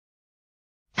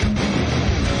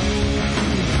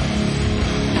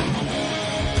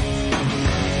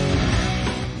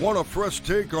Want a fresh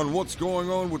take on what's going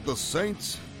on with the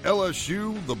Saints,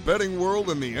 LSU, the betting world,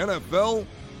 and the NFL?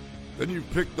 Then you've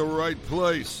picked the right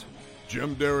place.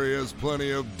 Jim Derry has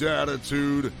plenty of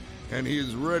datitude, and he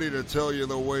is ready to tell you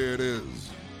the way it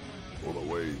is. Or the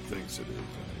way he thinks it is,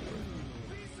 anyway.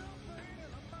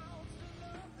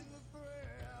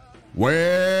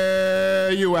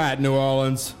 Where you at, New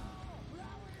Orleans?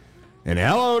 And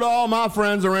hello to all my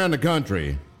friends around the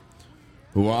country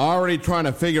who are already trying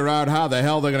to figure out how the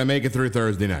hell they're going to make it through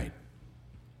Thursday night.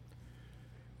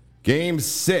 Game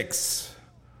 6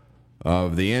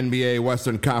 of the NBA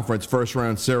Western Conference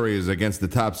first-round series against the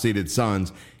top-seeded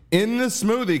Suns in the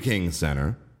Smoothie King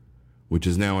Center, which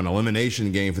is now an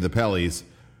elimination game for the Pellies.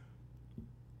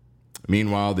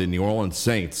 Meanwhile, the New Orleans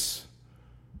Saints,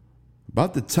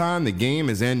 about the time the game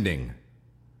is ending,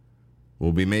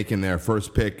 will be making their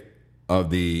first pick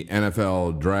of the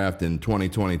NFL draft in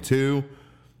 2022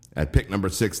 at pick number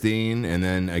 16, and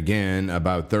then again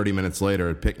about 30 minutes later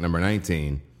at pick number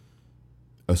 19,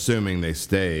 assuming they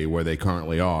stay where they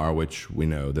currently are, which we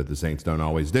know that the Saints don't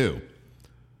always do.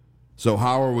 So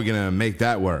how are we going to make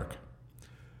that work?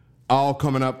 All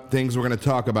coming up, things we're going to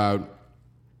talk about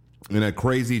in a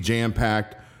crazy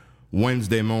jam-packed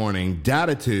Wednesday morning.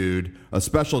 Datitude, a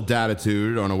special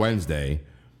Datitude on a Wednesday,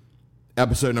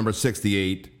 episode number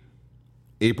 68,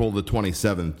 April the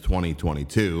 27th,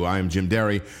 2022. I am Jim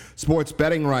Derry, sports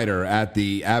betting writer at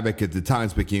The Advocate, the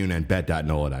Times-Picayune, and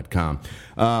bet.nola.com.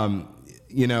 A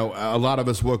lot of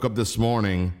us woke up this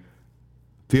morning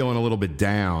feeling a little bit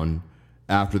down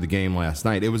after the game last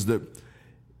night. Of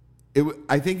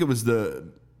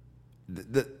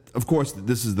course,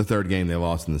 this is the third game they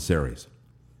lost in the series.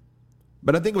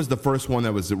 But I think it was the first one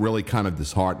that was really kind of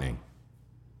disheartening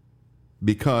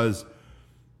because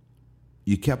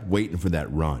you kept waiting for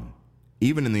that run.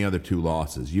 Even in the other two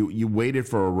losses, you waited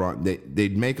for a run.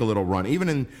 They'd make a little run. Even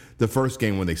in the first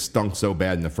game when they stunk so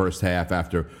bad in the first half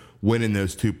after winning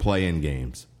those two play-in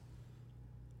games,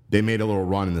 they made a little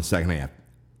run in the second half.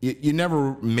 You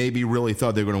never maybe really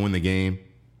thought they were going to win the game,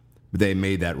 but they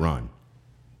made that run.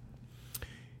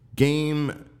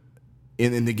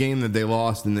 In the game that they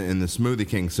lost in the Smoothie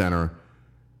King Center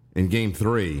in Game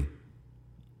 3,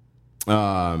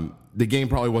 the game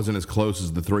probably wasn't as close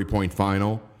as the three-point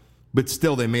final, but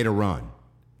still they made a run.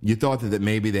 You thought that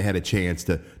maybe they had a chance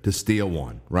to steal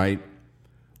one, right?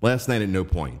 Last night at no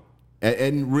point.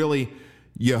 And really,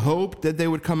 you hoped that they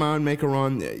would come out and make a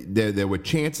run. There were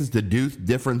chances to do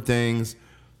different things.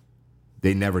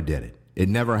 They never did it. It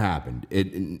never happened.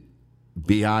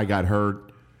 B.I. got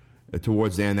hurt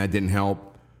towards the end. That didn't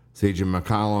help. CJ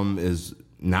McCollum is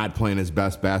not playing his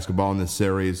best basketball in this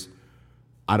series.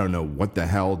 I don't know what the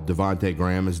hell Devontae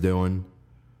Graham is doing.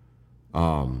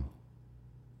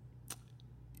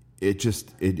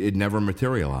 It never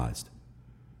materialized.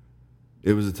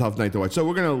 It was a tough night to watch. So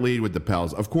we're going to lead with the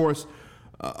Pels. Of course,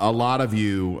 a lot of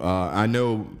you, I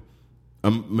know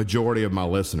a majority of my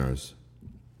listeners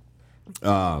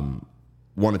want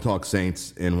to talk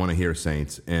Saints and want to hear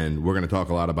Saints, and we're going to talk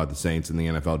a lot about the Saints in the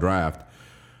NFL draft.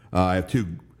 I have two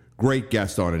great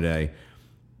guests on today.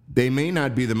 They may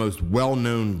not be the most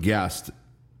well-known guest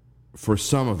for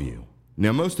some of you.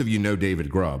 Now, most of you know David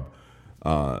Grubb,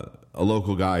 a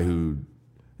local guy who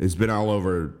has been all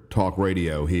over talk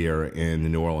radio here in the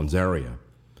New Orleans area.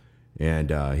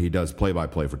 And he does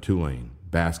play-by-play for Tulane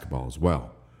basketball as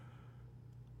well.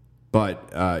 But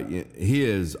he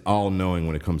is all-knowing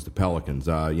when it comes to Pelicans.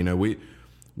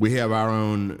 We have our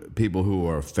own people who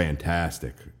are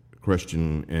fantastic.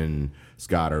 Christian and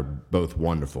Scott are both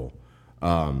wonderful.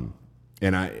 And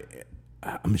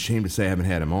I'm ashamed to say I haven't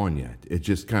had him on yet. It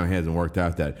just kind of hasn't worked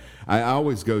out that. I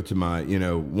always go to my,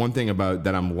 one thing about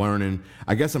that I'm learning,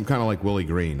 I guess I'm kind of like Willie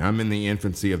Green. I'm in the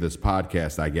infancy of this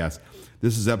podcast, I guess.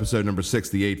 This is episode number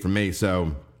 68 for me.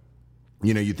 So,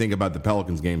 you think about the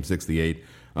Pelicans game 68.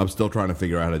 I'm still trying to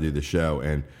figure out how to do the show.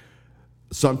 And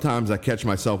sometimes I catch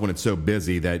myself when it's so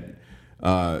busy that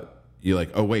you're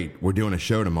like, oh, wait, we're doing a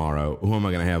show tomorrow. Who am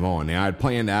I going to have on? Now, I'd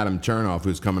planned Adam Chernoff,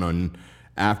 who's coming on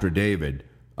after David,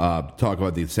 talk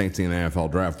about the Saints in the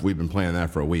NFL draft. We've been planning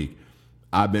that for a week.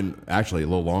 I've been, actually a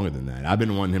little longer than that. I've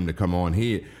been wanting him to come on.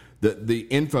 The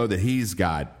info that he's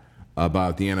got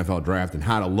about the NFL draft and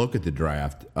how to look at the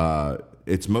draft,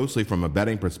 it's mostly from a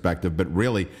betting perspective, but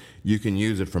really you can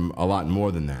use it from a lot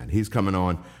more than that. He's coming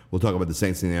on. We'll talk about the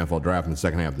Saints in the NFL draft in the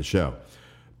second half of the show.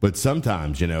 But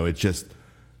sometimes, it's just,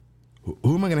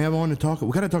 who am I going to have on to talk?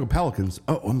 We got to talk Pelicans.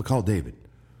 Oh, I'm going to call David.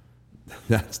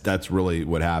 That's really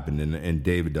what happened, and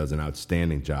David does an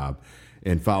outstanding job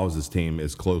and follows his team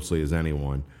as closely as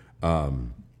anyone.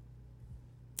 And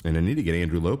I need to get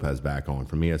Andrew Lopez back on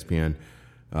from ESPN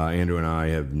Andrew and I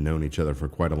have known each other for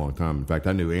quite a long time. In fact,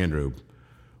 I knew Andrew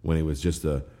when he was just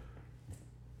a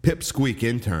pipsqueak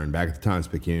intern back at the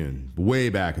Times-Picayune, way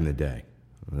back in the day.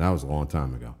 That was a long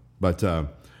time ago. But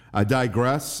I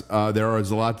digress. There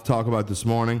is a lot to talk about this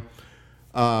morning.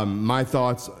 My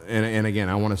thoughts, and again,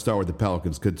 I want to start with the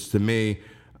Pelicans because to me,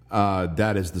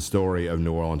 that is the story of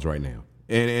New Orleans right now.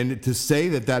 And to say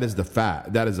that is a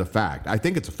fact. I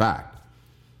think it's a fact.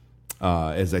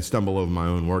 As I stumble over my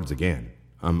own words again,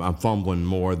 I'm fumbling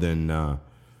more than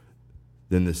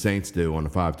the Saints do on a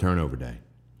 5-turnover day.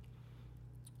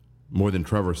 More than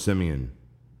Trevor Siemian,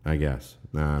 I guess.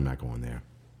 Nah, I'm not going there.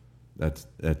 That's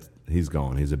he's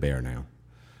gone. He's a Bear now.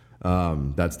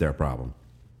 That's their problem.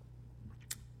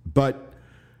 But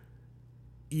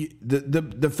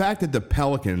the fact that the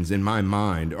Pelicans, in my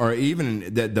mind, or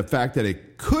even the fact that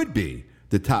it could be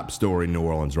the top story in New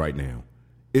Orleans right now,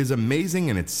 is amazing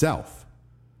in itself.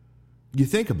 You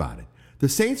think about it. The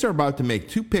Saints are about to make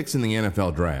 2 picks in the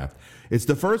NFL draft. It's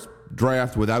the first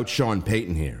draft without Sean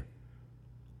Payton here.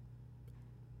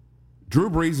 Drew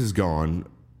Brees is gone.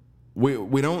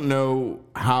 We don't know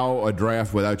how a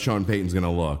draft without Sean Payton's going to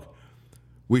look.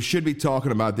 We should be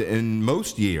talking about that in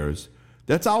most years.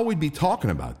 That's all we'd be talking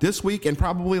about this week and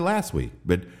probably last week.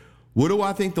 But what do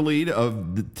I think the lead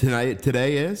of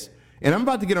today is? And I'm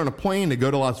about to get on a plane to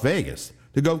go to Las Vegas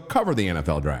to go cover the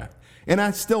NFL draft. And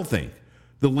I still think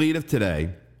the lead of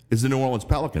today is the New Orleans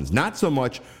Pelicans. Not so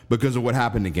much because of what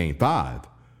happened in Game 5,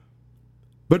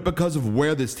 but because of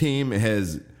where this team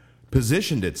has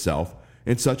positioned itself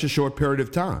in such a short period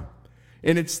of time.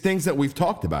 And it's things that we've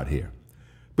talked about here.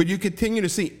 But you continue to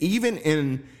see, even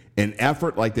in an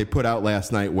effort like they put out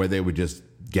last night where they were just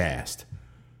gassed,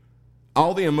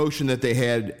 all the emotion that they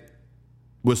had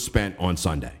was spent on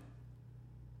Sunday.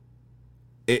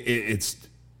 It's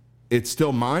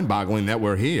still mind-boggling that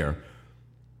we're here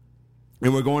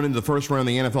and we're going into the first round of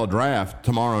the NFL draft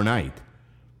tomorrow night.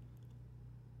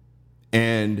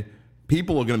 And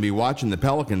people are going to be watching the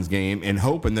Pelicans game and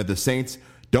hoping that the Saints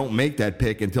don't make that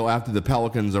pick until after the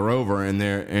Pelicans are over and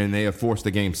they have forced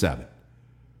a Game 7.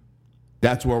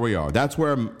 That's where we are. That's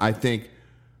where I think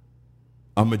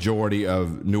a majority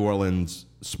of New Orleans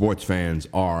sports fans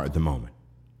are at the moment.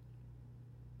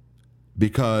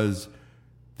 Because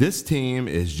this team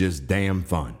is just damn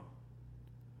fun.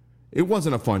 It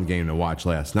wasn't a fun game to watch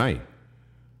last night,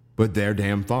 but they're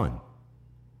damn fun.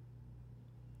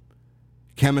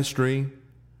 Chemistry,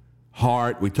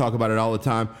 heart, we talk about it all the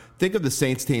time. Think of the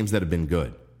Saints teams that have been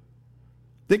good.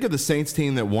 Think of the Saints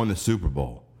team that won the Super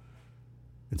Bowl.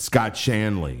 And Scott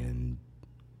Shanley and,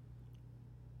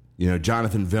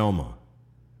 Jonathan Vilma.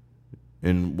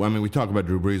 And, we talk about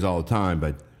Drew Brees all the time,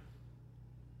 but,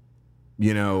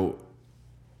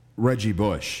 Reggie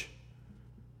Bush,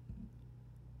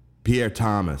 Pierre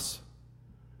Thomas,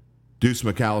 Deuce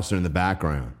McAllister in the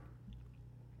background.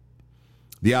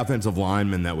 The offensive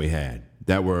linemen that we had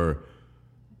that were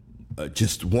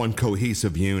just one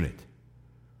cohesive unit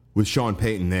with Sean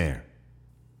Payton there.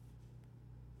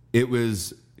 It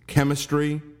was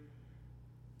chemistry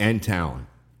and talent.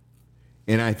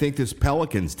 And I think this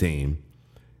Pelicans team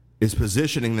is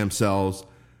positioning themselves.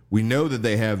 We know that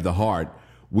they have the heart.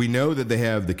 We know that they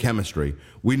have the chemistry.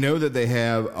 We know that they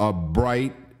have a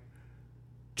bright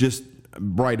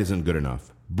isn't good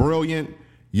enough. Brilliant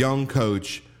young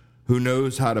coach who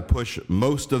knows how to push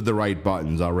most of the right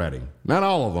buttons already. Not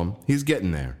all of them. He's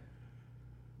getting there.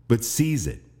 But sees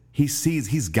it.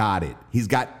 He's got it. He's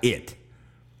got it.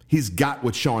 He's got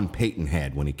what Sean Payton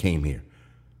had when he came here.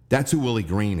 That's who Willie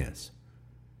Green is.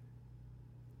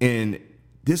 And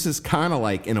this is kind of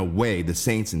like, in a way, the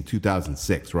Saints in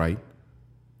 2006, right?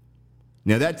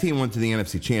 Now, that team went to the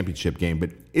NFC Championship game, but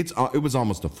it was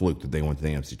almost a fluke that they went to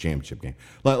the NFC Championship game.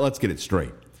 Let's get it straight.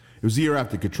 It was the year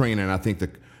after Katrina, and I think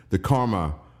the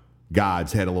karma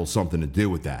gods had a little something to do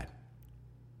with that.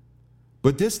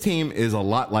 But this team is a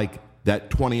lot like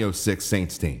that 2006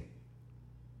 Saints team,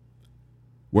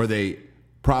 where they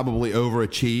probably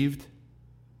overachieved.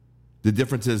 The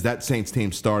difference is that Saints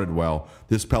team started well.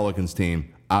 This Pelicans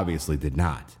team obviously did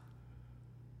not.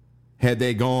 Had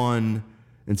they gone,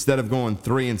 instead of going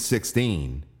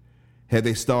 3-16, had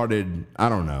they started,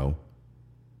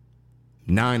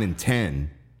 9-10,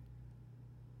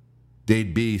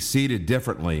 they'd be seeded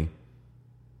differently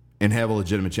and have a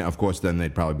legitimate chance. Of course, then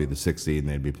they'd probably be the 6th seed and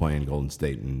they'd be playing Golden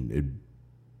State, and it'd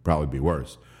probably be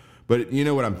worse. But you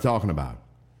know what I'm talking about.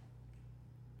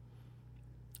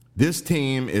 This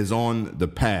team is on the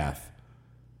path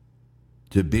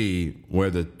to be where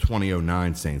the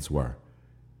 2009 Saints were.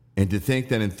 And to think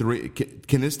that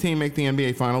can this team make the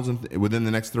NBA Finals within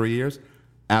the next 3 years?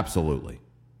 Absolutely.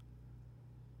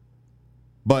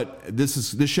 But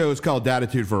this show is called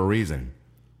Datitude for a reason.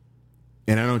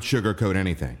 And I don't sugarcoat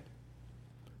anything.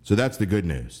 So that's the good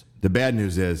news. The bad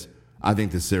news is I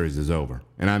think this series is over.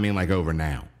 And I mean like over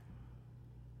now.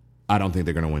 I don't think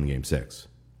they're going to win Game 6.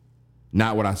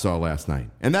 Not what I saw last night.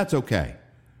 And that's okay.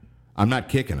 I'm not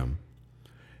kicking them.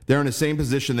 They're in the same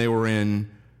position they were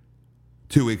in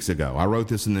 2 weeks ago. I wrote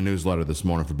this in the newsletter this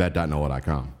morning for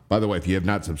bet.nola.com. By the way, if you have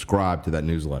not subscribed to that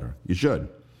newsletter, you should.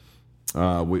 We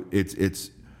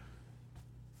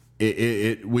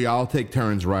all take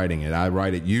turns writing it. I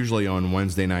write it usually on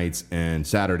Wednesday nights and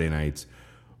Saturday nights.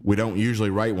 We don't usually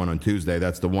write one on Tuesday.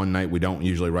 That's the one night we don't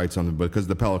usually write something. Because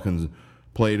the Pelicans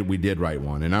played, we did write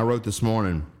one. And I wrote this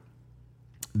morning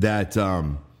that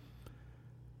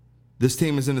this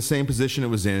team is in the same position it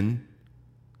was in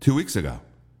 2 weeks ago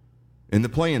in the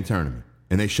play-in tournament.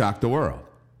 And they shocked the world.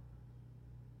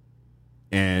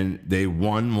 And they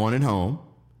won one at home.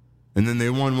 And then they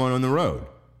won one on the road.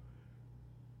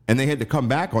 And they had to come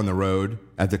back on the road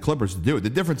at the Clippers to do it. The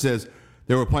difference is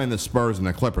they were playing the Spurs and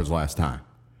the Clippers last time.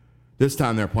 This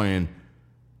time they're playing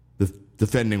the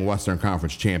defending Western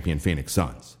Conference champion Phoenix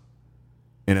Suns.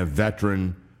 And a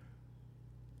veteran,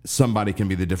 somebody can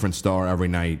be the different star every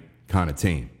night kind of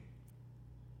team.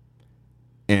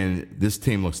 And this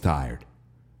team looks tired.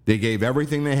 They gave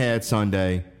everything they had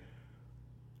Sunday,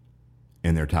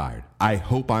 and they're tired. I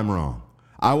hope I'm wrong.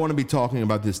 I want to be talking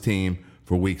about this team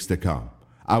for weeks to come.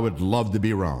 I would love to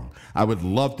be wrong. I would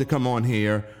love to come on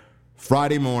here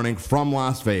Friday morning from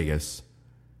Las Vegas,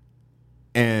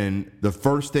 and the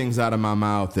first things out of my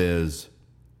mouth is,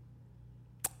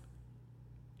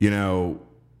 the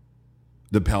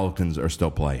Pelicans are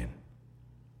still playing.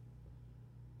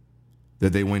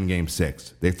 That they win Game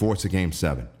 6. They force a Game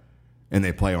 7. And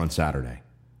they play on Saturday.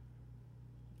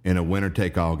 In a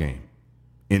winner-take-all game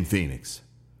in Phoenix.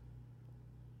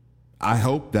 I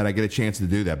hope that I get a chance to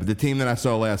do that. But the team that I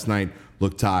saw last night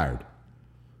looked tired.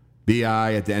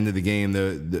 B.I. at the end of the game,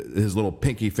 his little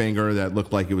pinky finger that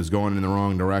looked like it was going in the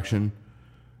wrong direction.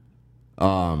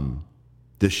 The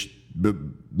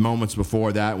moments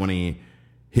before that when he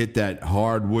hit that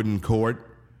hard wooden court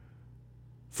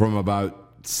from about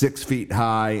 6 feet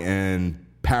high and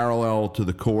parallel to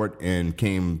the court and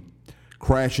came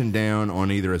crashing down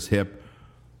on either his hip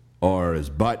or his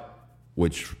butt,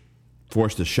 which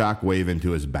forced a shockwave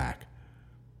into his back.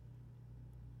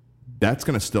 That's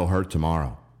going to still hurt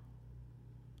tomorrow.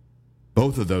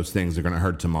 Both of those things are going to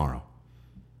hurt tomorrow.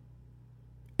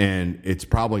 And it's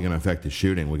probably going to affect his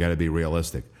shooting. We got to be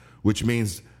realistic, which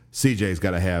means CJ's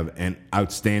got to have an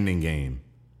outstanding game.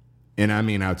 And I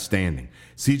mean outstanding.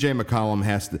 CJ McCollum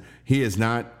has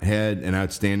not had an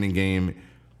outstanding game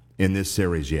in this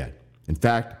series yet. In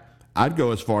fact, I'd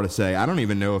go as far to say I don't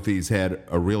even know if he's had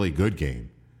a really good game.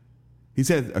 He's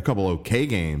had a couple okay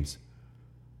games,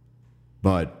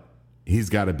 but he's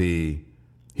going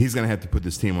to have to put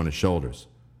this team on his shoulders.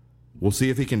 We'll see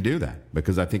if he can do that,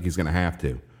 because I think he's going to have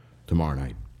to tomorrow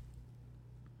night.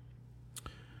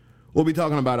 We'll be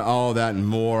talking about all of that and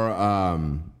more.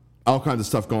 All kinds of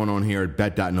stuff going on here at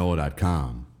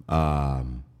bet.nola.com.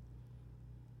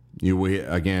 If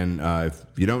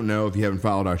you don't know, if you haven't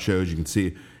followed our shows,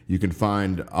 you can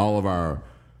find all of our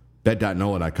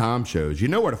bet.nola.com shows. You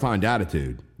know where to find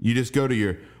Datitude. You just go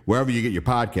to wherever you get your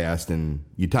podcast and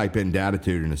you type in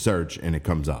Datitude in a search and it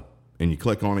comes up. And you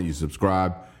click on it, you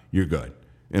subscribe, you're good.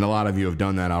 And a lot of you have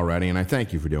done that already, and I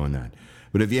thank you for doing that.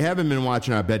 But if you haven't been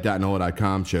watching our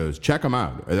bet.nola.com shows, check them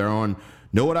out. They're on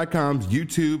NOLA.com's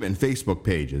YouTube and Facebook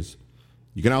pages.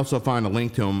 You can also find a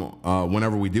link to them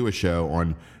whenever we do a show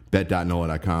on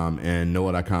bet.nola.com and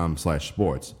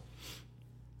NOLA.com/sports.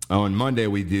 On Monday,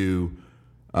 we do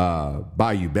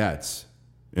Bayou Bets.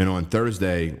 And on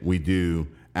Thursday, we do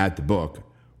At the Book.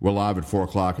 We're live at 4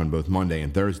 o'clock on both Monday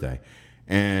and Thursday.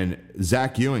 And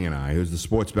Zach Ewing and I, who's the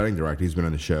sports betting director, he's been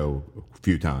on the show a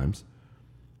few times,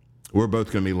 we're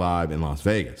both going to be live in Las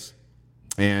Vegas.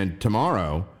 And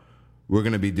tomorrow, we're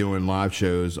going to be doing live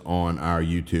shows on our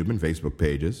YouTube and Facebook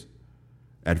pages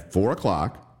at 4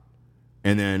 o'clock.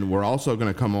 And then we're also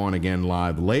going to come on again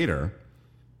live later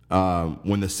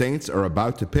when the Saints are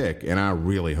about to pick. And I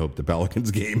really hope the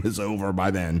Pelicans game is over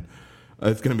by then.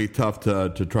 It's going to be tough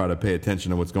to try to pay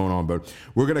attention to what's going on. But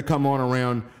we're going to come on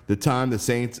around the time the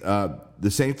Saints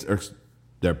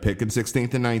they're picking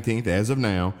 16th and 19th as of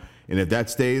now. And if that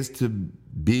stays to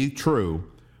be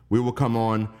true, we will come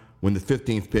on when the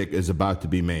 15th pick is about to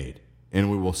be made.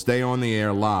 And we will stay on the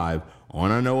air live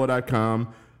on our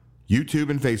NOLA.com, YouTube,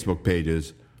 and Facebook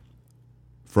pages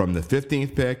from the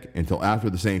 15th pick until after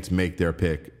the Saints make their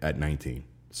pick at 19.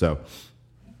 So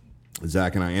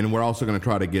Zach and I, and we're also going to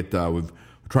try to get, we've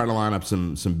tried to line up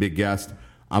some big guests.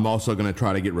 I'm also going to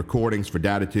try to get recordings for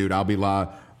Datitude. I'll be live.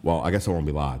 Well, I guess I won't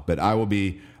be live, but I will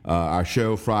be. Our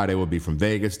show Friday will be from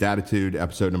Vegas. Datitude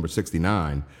episode number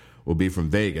 69 will be from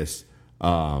Vegas.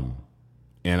 And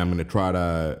I'm going to try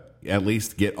to at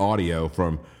least get audio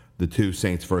from the two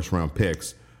Saints first round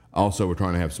picks. Also, we're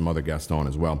trying to have some other guests on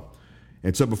as well.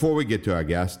 And so before we get to our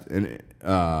guest,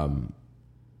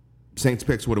 Saints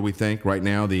picks, what do we think right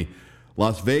now? The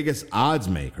Las Vegas odds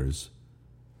makers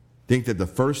think that the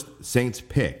first Saints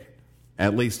pick,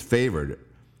 at least favored,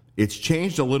 it's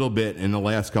changed a little bit in the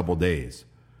last couple days.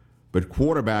 But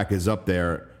quarterback is up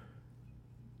there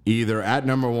either at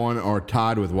number one or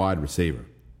tied with wide receiver.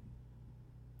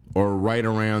 Or right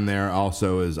around there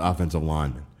also is offensive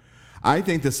lineman. I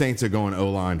think the Saints are going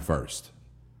O-line first.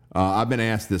 I've been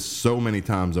asked this so many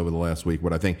times over the last week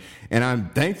what I think, and I'm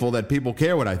thankful that people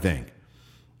care what I think.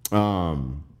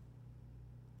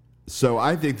 So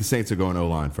I think the Saints are going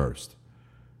O-line first.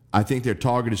 I think their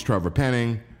target is Trevor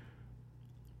Penning,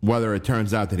 whether it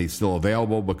turns out that he's still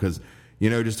available, because,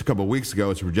 just a couple of weeks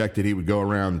ago, it's projected he would go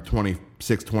around the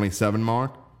 26, 27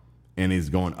 mark, and he's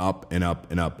going up and up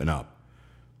and up and up.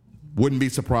 Wouldn't be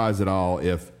surprised at all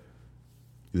if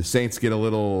the Saints get a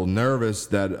little nervous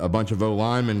that a bunch of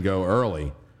O-linemen go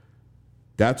early.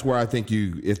 That's where I think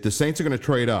if the Saints are going to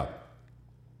trade up,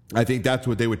 I think that's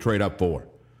what they would trade up for.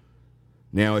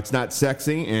 Now, it's not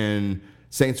sexy, and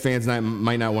Saints fans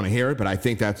might not want to hear it, but I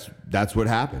think that's what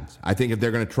happens. I think if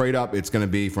they're going to trade up, it's going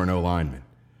to be for an O-lineman.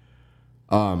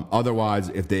 Otherwise,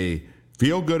 if they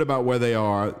feel good about where they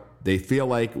are, they feel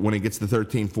like when it gets to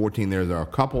 13, 14, there are a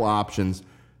couple options,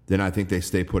 then I think they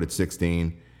stay put at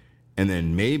 16, and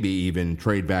then maybe even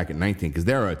trade back at 19, because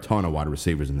there are a ton of wide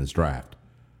receivers in this draft.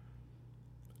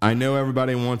 I know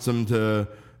everybody wants them to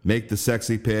make the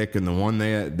sexy pick and the one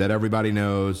that everybody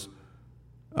knows.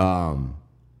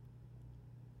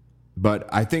 But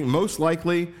I think most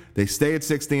likely they stay at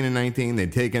 16 and 19. They've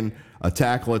taken a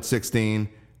tackle at 16.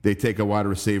 They take a wide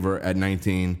receiver at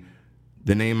 19.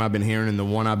 The name I've been hearing and the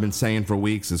one I've been saying for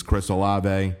weeks is Chris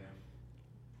Olave.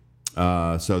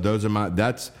 So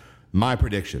that's my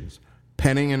predictions.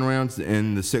 Penning in rounds with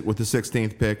the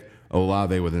 16th pick,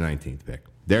 Olave with the 19th pick.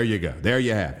 There you go. There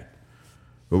you have it.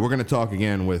 But we're going to talk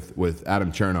again with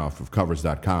Adam Chernoff of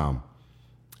Covers.com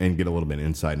and get a little bit of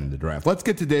insight into the draft. Let's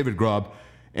get to David Grubb,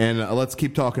 and let's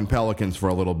keep talking Pelicans for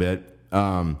a little bit.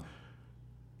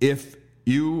 If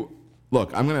you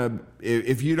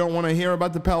don't want to hear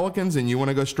about the Pelicans and you want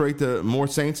to go straight to more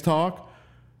Saints talk,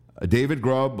 David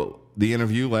Grubb, the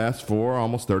interview lasts for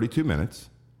almost 32 minutes.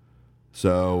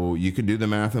 So you can do the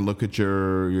math and look at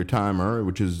your timer,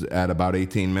 which is at about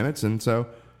 18 minutes. And so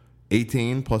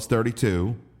 18 plus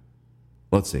 32,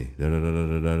 let's see,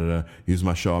 use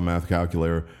my Shaw math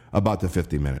calculator, about the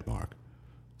 50-minute mark.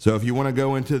 So if you want to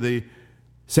go into the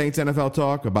Saints NFL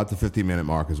talk, about the 50-minute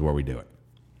mark is where we do it.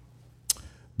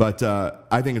 But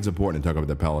I think it's important to talk about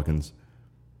the Pelicans.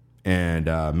 And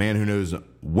a man who knows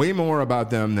way more about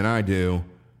them than I do,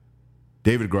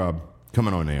 David Grubb,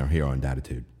 coming on air here on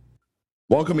Datitude.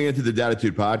 Welcoming into the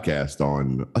Datitude podcast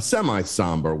on a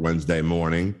semi-somber Wednesday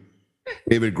morning,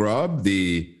 David Grubb,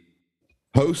 the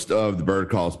host of the Bird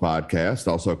Calls podcast,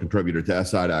 also a contributor to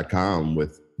SI.com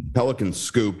with Pelican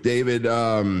Scoop. David,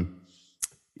 I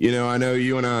know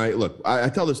you and I, look, I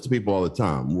tell this to people all the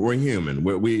time. We're human.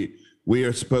 We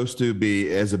are supposed to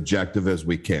be as objective as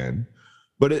we can.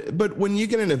 But when you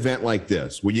get an event like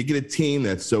this, where you get a team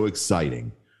that's so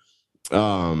exciting,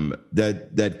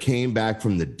 that came back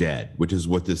from the dead, which is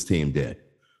what this team did,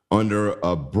 under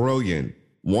a brilliant,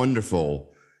 wonderful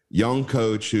young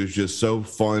coach who's just so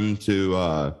fun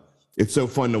to it's so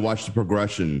fun to watch the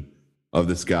progression of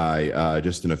this guy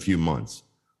just in a few months.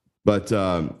 But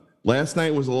last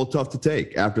night was a little tough to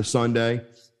take after Sunday,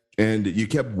 and you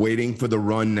kept waiting for the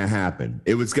run to happen.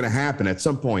 It was going to happen at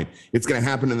some point. It's going to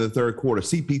happen in the third quarter.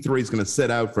 CP3 is going to sit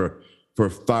out for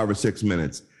 5 or 6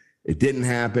 minutes. It didn't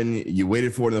happen. You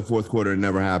waited for it in the fourth quarter. It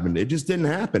never happened. It just didn't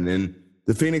happen. And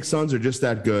the Phoenix Suns are just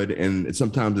that good, and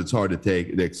sometimes it's hard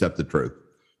to accept the truth.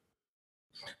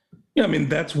 Yeah, I mean,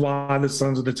 that's why the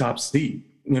Suns are the top seed.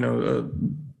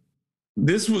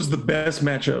 This was the best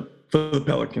matchup for the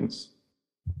Pelicans,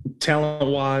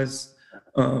 talent-wise,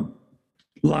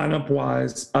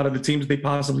 lineup-wise, out of the teams they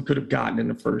possibly could have gotten in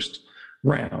the first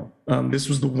round. This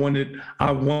was the one that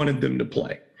I wanted them to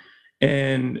play.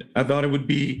 And I thought it would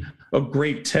be a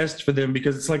great test for them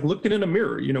because it's like looking in a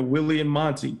mirror, Willie and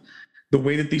Monty, the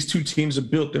way that these two teams are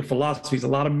built, their philosophies, a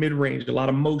lot of mid-range, a lot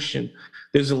of motion.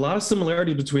 There's a lot of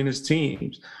similarity between these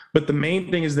teams. But the main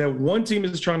thing is that one team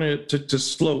is trying to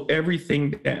slow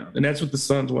everything down. And that's what the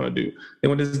Suns want to do. They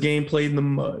want this game played in the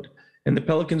mud. And the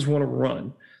Pelicans want to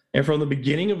run. And from the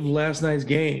beginning of last night's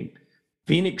game,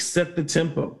 Phoenix set the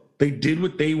tempo. They did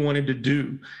what they wanted to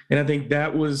do. And I think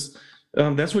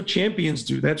that's what champions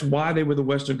do. That's why they were the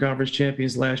Western Conference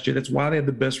champions last year. That's why they had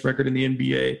the best record in the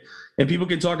NBA. And people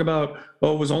can talk about,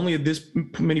 it was only a this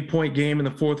many point game in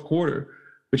the fourth quarter.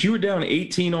 But you were down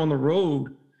 18 on the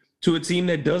road to a team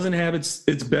that doesn't have its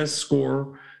best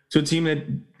scorer, to a team that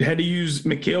had to use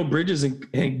Mikal Bridges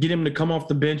and get him to come off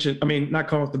the bench. Not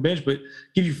come off the bench, but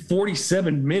give you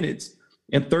 47 minutes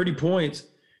and 30 points.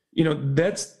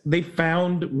 They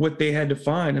found what they had to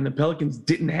find, and the Pelicans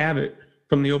didn't have it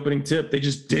from the opening tip. They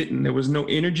just didn't. There was no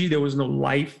energy. There was no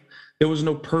life. There was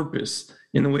no purpose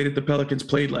in the way that the Pelicans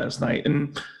played last night.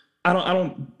 And I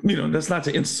don't, that's not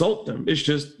to insult them. It's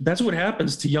just, that's what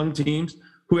happens to young teams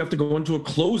who have to go into a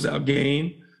closeout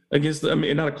game against, not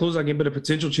a closeout game, but a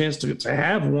potential chance to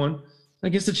have one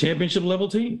against a championship level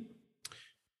team.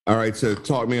 All right. So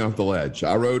talk me off the ledge.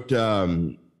 I wrote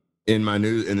in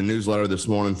the newsletter this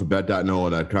morning for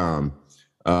bet.nola.com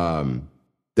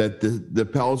that the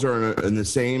Pels are in the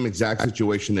same exact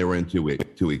situation they were in 2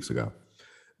 weeks ago.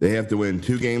 They have to win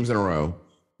 2 games in a row,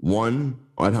 1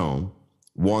 at home,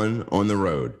 1 on the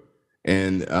road.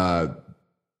 And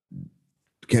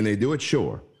can they do it?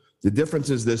 Sure. The difference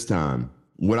is this time,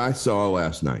 what I saw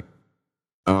last night,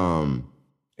 and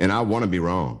I want to be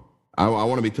wrong. I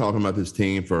want to be talking about this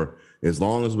team for as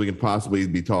long as we can possibly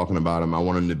be talking about them. I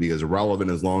want them to be as relevant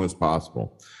as long as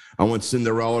possible. I want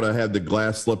Cinderella to have the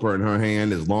glass slipper in her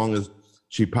hand as long as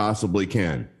she possibly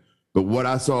can. But what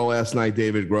I saw last night,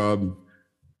 David Grubb,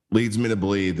 leads me to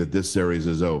believe that this series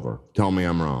is over. Tell me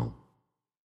I'm wrong.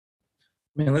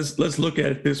 Man, let's look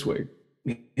at it this way.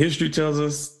 History tells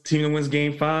us team that wins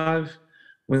game 5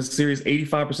 wins the series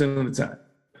 85% of the time.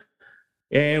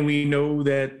 And we know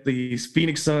that the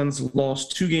Phoenix Suns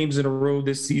lost 2 games in a row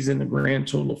this season, a grand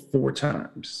total of 4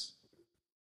 times.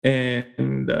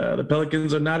 And the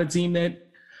Pelicans are not a team that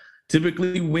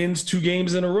typically wins 2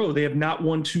 games in a row. They have not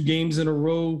won 2 games in a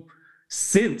row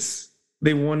since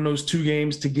they won those 2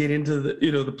 games to get into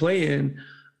the play-in.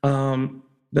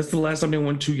 That's the last time they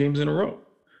won 2 games in a row.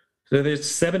 So they're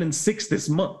 7-6 this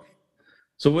month.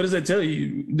 So what does that tell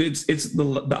you? It's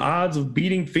the odds of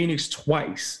beating Phoenix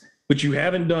twice, which you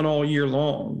haven't done all year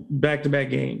long,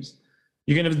 back-to-back games.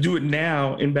 You're going to do it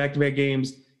now in back-to-back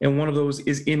games, and one of those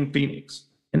is in Phoenix,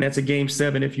 and that's a game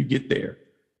 7 if you get there.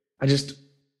 I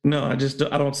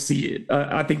don't see it.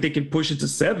 I think they can push it to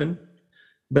 7,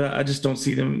 but I just don't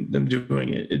see them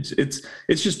doing it. It's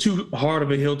just too hard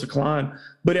of a hill to climb.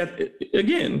 But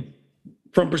again,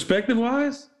 from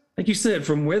perspective-wise, like you said,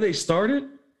 from where they started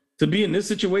to be in this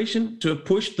situation, to have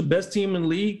pushed the best team in the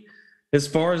league as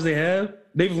far as they have,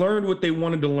 they've learned what they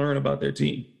wanted to learn about their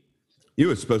team. You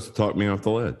were supposed to talk me off the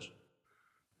ledge.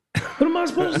 What am I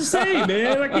supposed to say,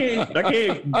 man? I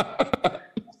can't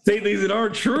say things that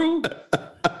aren't true.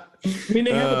 I mean,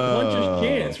 they have a puncher's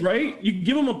chance, right? You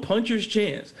give them a puncher's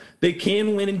chance. They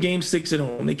can win in game 6 at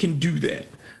home. They can do that.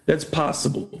 That's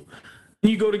possible.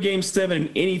 You go to game 7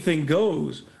 and anything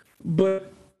goes.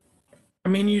 But, I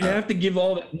mean, you'd have to give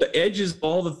all the edges,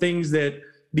 all the things that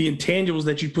the intangibles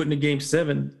that you put into game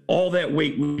 7, all that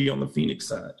weight would be on the Phoenix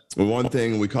side. Well, one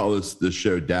thing, we call this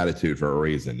show Datitude for a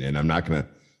reason, and I'm not going to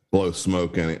blow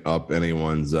smoke up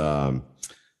anyone's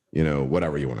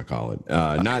whatever you want to call it.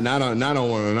 Not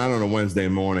on a Wednesday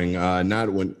morning.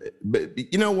 But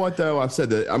you know what though? I've said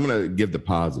that I'm going to give the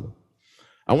positive.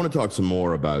 I want to talk some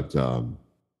more about.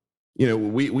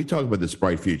 We talk about this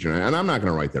bright future, and I'm not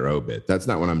going to write their obit. That's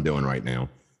not what I'm doing right now.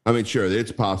 I mean, sure,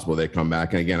 it's possible they come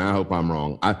back, and again, I hope I'm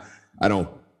wrong. I don't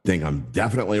think I'm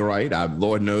definitely right.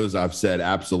 Lord knows I've said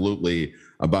absolutely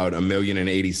about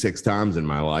 1,086 times in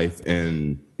my life,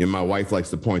 and my wife likes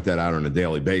to point that out on a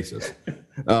daily basis.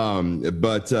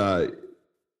 But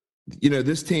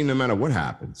this team, no matter what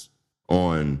happens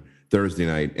on Thursday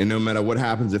night, and no matter what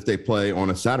happens if they play on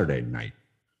a Saturday night,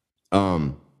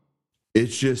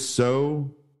 it's just so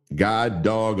god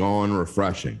doggone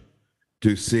refreshing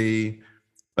to see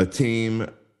a team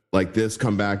like this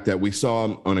come back that we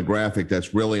saw on a graphic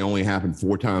that's really only happened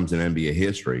 4 times in NBA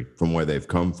history from where they've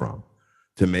come from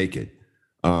to make it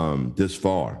this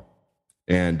far.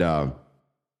 And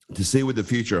to see what the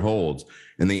future holds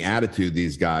and the attitude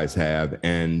these guys have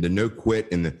and the no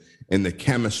quit and the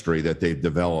chemistry that they've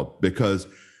developed, because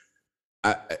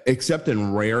except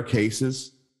in rare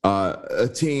cases, a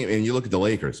team, and you look at the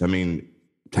Lakers, I mean,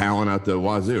 talent out the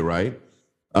wazoo, right?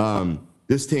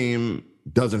 This team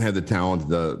doesn't have the talent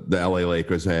the LA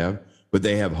Lakers have, but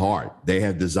they have heart. They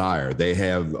have desire. They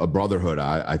have a brotherhood,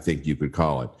 I think you could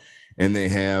call it. And they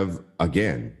have,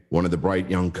 again, one of the bright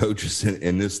young coaches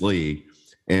in this league.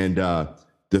 And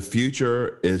the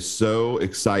future is so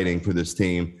exciting for this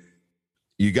team.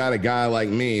 You got a guy like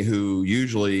me who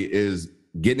usually is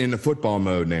getting into football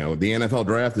mode now. The NFL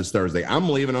draft is Thursday. I'm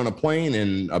leaving on a plane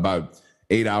in about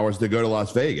 8 hours to go to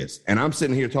Las Vegas. And I'm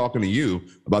sitting here talking to you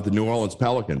about the New Orleans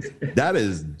Pelicans. That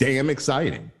is damn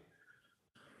exciting.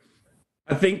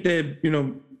 I think that,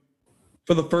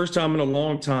 for the first time in a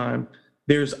long time,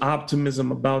 there's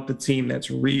optimism about the team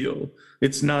that's real.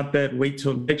 It's not that wait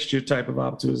till next year type of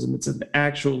optimism. It's an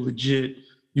actual legit,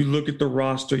 you look at the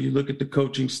roster, you look at the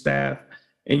coaching staff,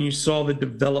 and you saw the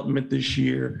development this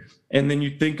year. And then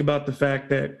you think about the fact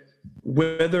that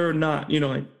whether or not,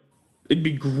 it'd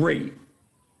be great.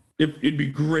 It'd be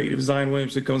great if Zion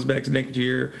Williamson comes back to next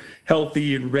year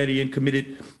healthy and ready and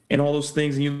committed and all those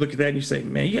things. And you look at that and you say,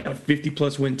 man, you got a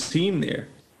 50-plus win team there.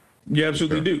 You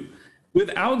absolutely do.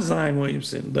 Without Zion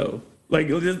Williamson, though,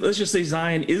 let's just say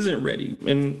Zion isn't ready.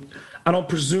 And I don't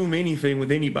presume anything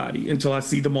with anybody until I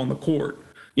see them on the court.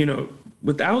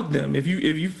 Without them, if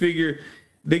you figure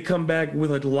they come back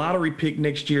with a lottery pick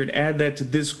next year and add that to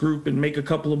this group and make a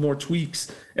couple of more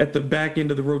tweaks at the back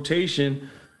end of the rotation,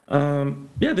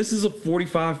 this is a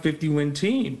 45, 50 win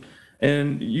team.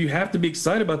 And you have to be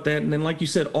excited about that. And then, like you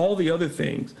said, all the other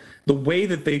things, the way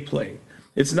that they play.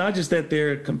 It's not just that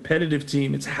they're a competitive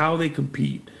team, it's how they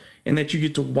compete and that you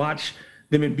get to watch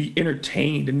them and be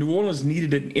entertained. And New Orleans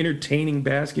needed an entertaining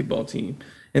basketball team.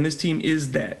 And this team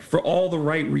is that for all the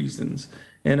right reasons.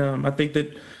 And I think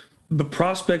that the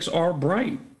prospects are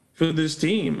bright for this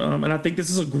team. And I think this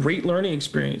is a great learning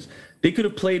experience. They could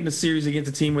have played in a series against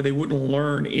a team where they wouldn't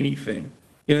learn anything.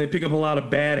 They pick up a lot of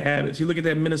bad habits. You look at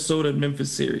that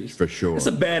Minnesota-Memphis series. For sure. It's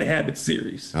a bad habit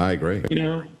series. I agree.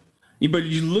 But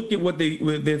you look at what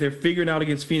they're figuring out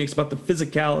against Phoenix about the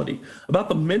physicality, about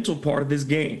the mental part of this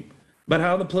game, about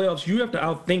how in the playoffs you have to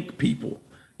outthink people.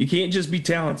 You can't just be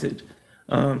talented.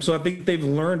 So I think they've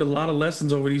learned a lot of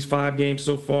lessons over these 5 games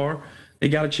so far. They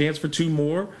got a chance for 2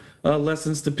 more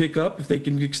lessons to pick up if they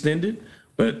can extend it.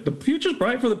 But the future's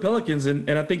bright for the Pelicans,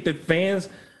 and I think that fans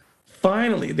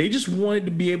finally, they just wanted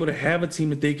to be able to have a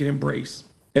team that they can embrace.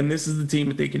 And this is the team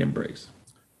that they can embrace.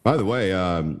 By the way,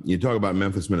 you talk about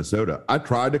Memphis, Minnesota. I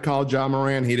tried to call John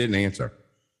Moran. He didn't answer.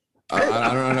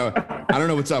 I don't know. I don't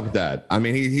know what's up with that. I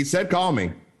mean, he said, call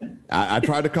me. I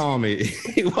tried to call him.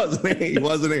 He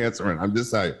wasn't answering. I'm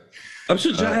just saying. I'm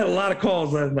sure John had a lot of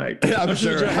calls last night. I'm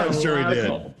sure he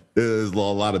did. There's a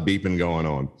lot of beeping going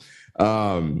on.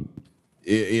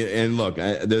 And look,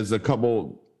 there's a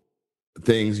couple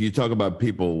things. You talk about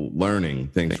people learning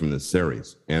things from this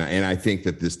series. And I think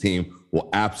that this team will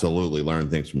absolutely learn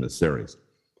things from this series.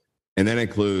 And that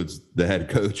includes the head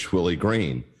coach, Willie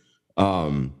Green.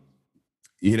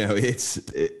 It's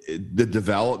the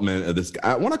development of this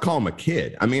guy. I want to call him a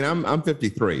kid. I mean, I'm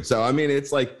 53. So, I mean,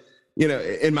 it's like,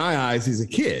 in my eyes, he's a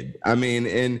kid. I mean,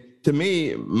 and to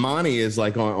me, Monty is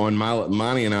like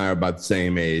Monty and I are about the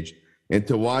same age. And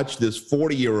to watch this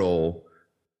 40-year-old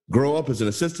grow up as an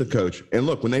assistant coach. And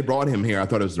look, when they brought him here, I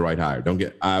thought it was the right hire.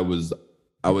 I was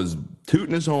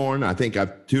tooting his horn. I think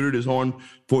I've tooted his horn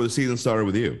before the season started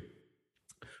with you.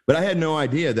 But I had no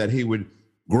idea that he would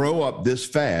grow up this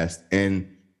fast. And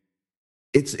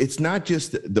it's not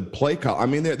just the play call. I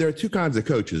mean, there are 2 kinds of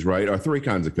coaches, right? Or 3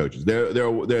 kinds of coaches.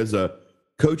 There's a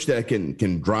coach that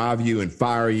can drive you and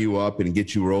fire you up and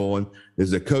get you rolling.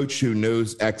 There's a coach who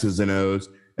knows X's and O's.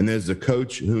 And there's a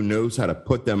coach who knows how to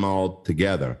put them all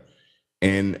together.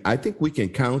 And I think we can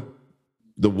count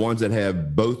the ones that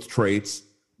have both traits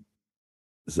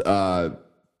at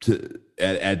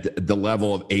the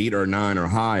level of 8 or 9 or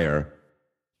higher.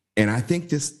 And I think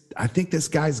this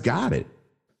guy's got it.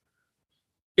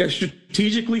 Yeah,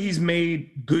 strategically, he's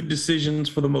made good decisions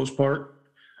for the most part.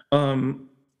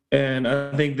 And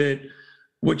I think that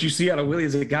what you see out of Willie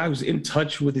is a guy who's in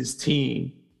touch with his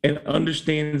team and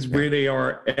understands where they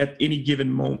are at any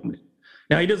given moment.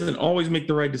 Now, he doesn't always make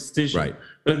the right decision, right,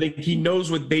 but I think he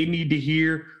knows what they need to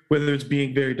hear, whether it's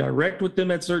being very direct with them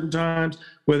at certain times,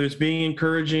 whether it's being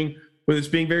encouraging, whether it's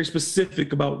being very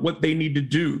specific about what they need to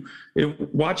do. And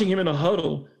watching him in a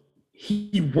huddle,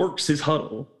 he works his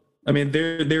huddle. I mean,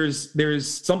 there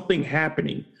is something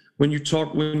happening when you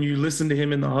listen to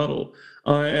him in the huddle.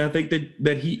 And I think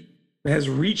that he has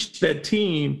reached that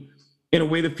team in a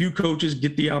way that few coaches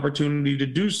get the opportunity to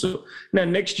do so. Now,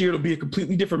 next year, it'll be a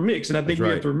completely different mix. And I think we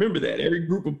have to remember that. Every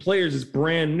group of players is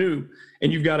brand new,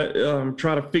 and you've got to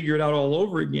try to figure it out all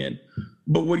over again.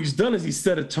 But what he's done is he's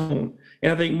set a tone.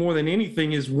 And I think more than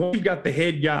anything is once you've got the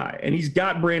head guy, and he's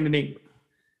got Brandon Ingram.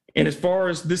 And as far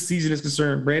as this season is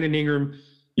concerned, Brandon Ingram,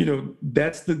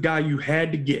 that's the guy you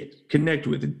had to connect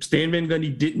with. Stan Van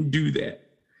Gundy didn't do that.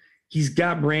 He's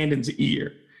got Brandon's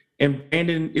ear. and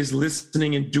Brandon is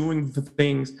listening and doing the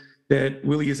things that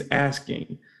Willie is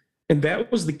asking. And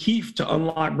that was the key to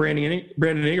unlock Brandon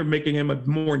Ingram, making him a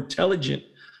more intelligent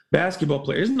basketball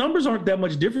player. His numbers aren't that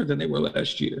much different than they were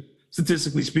last year,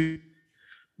 statistically speaking.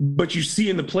 But you see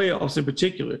in the playoffs in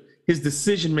particular, his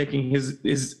decision-making,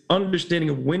 his understanding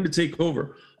of when to take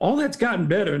over, all that's gotten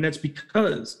better. And that's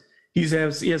because he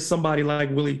has somebody like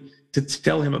Willie to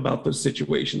tell him about those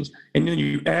situations. And then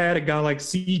you add a guy like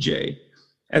CJ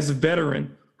as a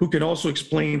veteran who can also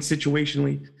explain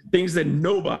situationally things that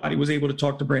nobody was able to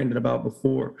talk to Brandon about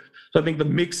before. So I think the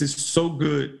mix is so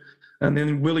good. And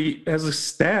then Willie has a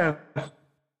staff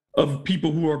of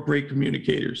people who are great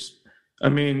communicators. I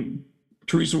mean,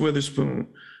 Teresa Witherspoon,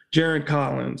 Jaron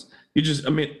Collins,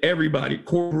 everybody,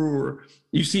 Core Brewer.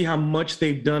 You see how much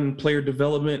they've done in player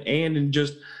development and in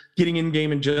just getting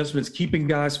in-game adjustments, keeping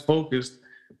guys focused.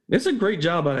 It's a great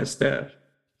job by that staff.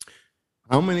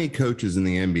 How many coaches in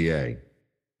the NBA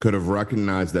could have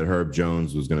recognized that Herb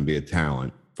Jones was going to be a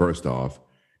talent, first off,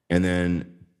 and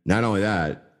then not only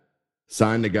that,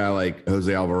 signed a guy like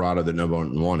Jose Alvarado that no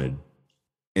one wanted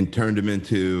and turned him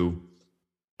into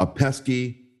a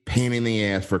pesky pain in the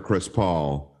ass for Chris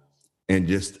Paul and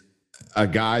just a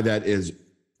guy that is,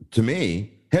 to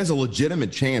me, has a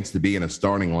legitimate chance to be in a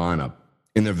starting lineup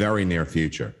in the very near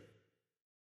future.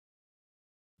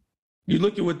 You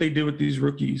look at what they did with these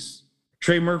rookies.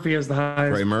 Trey Murphy has the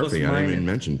highest. Trey Murphy, I didn't even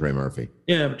mention Trey Murphy.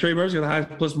 Yeah, but Trey Murphy's got the highest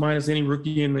plus minus any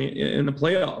rookie in the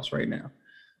playoffs right now.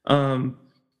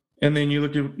 And then you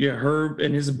look at Herb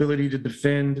and his ability to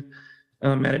defend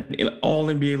at an all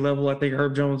NBA level. I think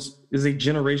Herb Jones is a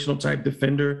generational type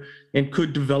defender and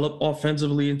could develop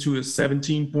offensively into a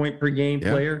 17-point per game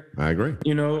player. I agree.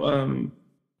 And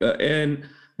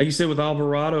like you said, with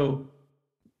Alvarado,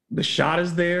 the shot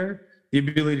is there, the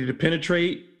ability to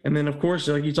penetrate. And then, of course,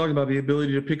 like you talked about, the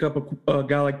ability to pick up a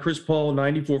guy like Chris Paul,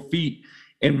 94 feet,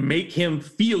 and make him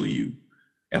feel you.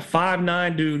 A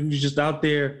 5'9" dude who's just out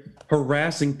there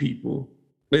harassing people.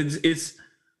 It's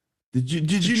Did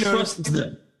you notice,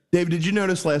 Dave? Did you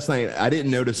notice last night? I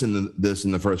didn't notice this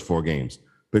in the first 4 games,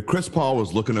 but Chris Paul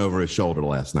was looking over his shoulder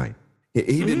last night.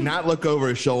 He did not look over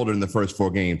his shoulder in the first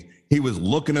 4 games. He was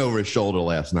looking over his shoulder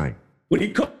last night. When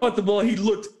he caught the ball, he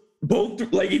looked both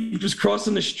like he was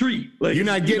crossing the street. Like, you're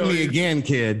not getting me again,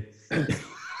 kid.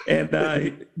 And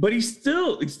but he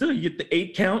still you get the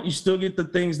 8 count. You still get the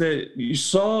things that you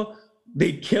saw.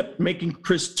 They kept making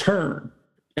Chris turn.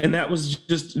 And that was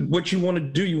just what you want to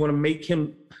do. You want to make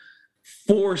him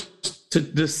forced to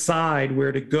decide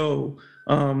where to go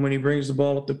when he brings the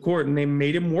ball up the court. And they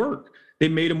made him work. But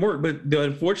the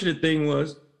unfortunate thing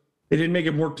was they didn't make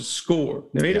him work to score.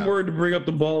 They made him work to bring up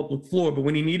the ball up the floor. But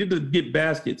when he needed to get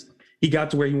baskets, he got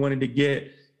to where he wanted to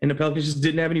get. And the Pelicans just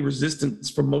didn't have any resistance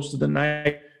for most of the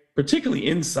night, particularly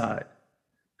inside.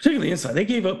 They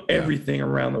gave up everything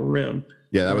around the rim.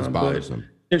 Yeah, that was bothersome.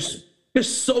 There's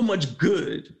so much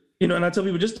good, and I tell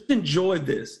people, just enjoy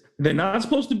this. They're not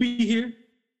supposed to be here.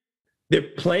 They're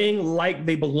playing like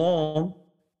they belong.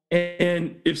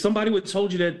 And if somebody would have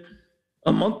told you that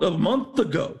a month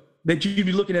ago that you'd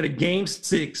be looking at a game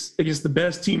 6 against the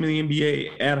best team in the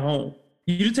NBA at home,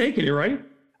 you'd have taken it, right?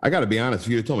 I got to be honest.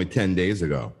 If you had told me 10 days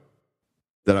ago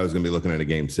that I was going to be looking at a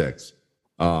game 6,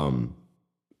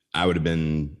 I would have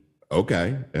been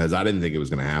okay, because I didn't think it was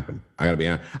going to happen. I got to be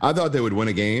honest. I thought they would win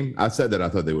a game. I said that I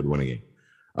thought they would win a game,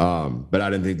 but I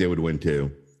didn't think they would win 2,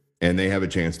 and they have a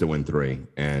chance to win 3.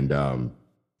 And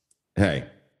hey,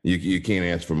 you can't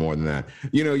ask for more than that.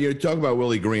 You talk about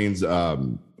Willie Green's.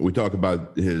 We talk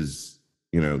about his,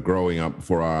 growing up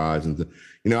before our eyes, and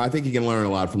I think he can learn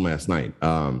a lot from last night.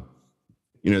 The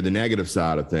negative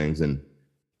side of things, and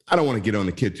I don't want to get on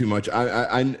the kid too much.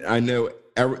 I know.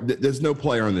 There's no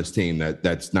player on this team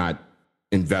that's not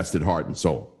invested heart and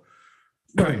soul.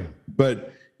 Right.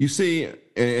 But you see,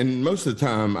 and most of the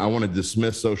time I want to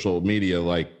dismiss social media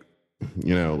like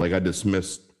I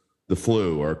dismiss the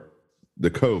flu or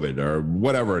the COVID or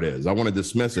whatever it is. I want to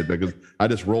dismiss it because I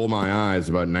just roll my eyes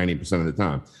about 90% of the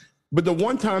time. But the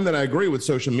one time that I agree with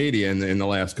social media in the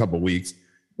last couple of weeks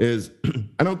is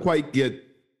I don't quite get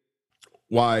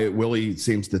why Willie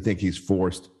seems to think he's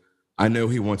forced. I know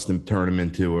he wants to turn him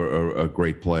into a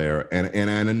great player, and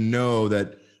I know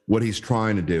that what he's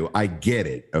trying to do, I get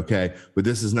it, okay? But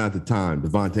this is not the time.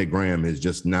 Devontae Graham is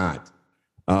just not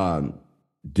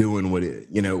doing what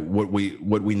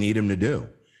we need him to do.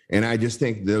 And I just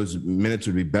think those minutes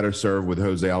would be better served with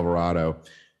Jose Alvarado.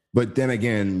 But then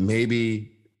again,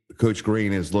 maybe Coach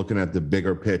Green is looking at the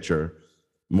bigger picture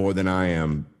more than I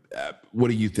am. What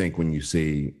do you think when you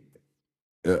see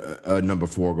a number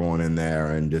 4 going in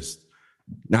there and just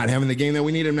not having the game that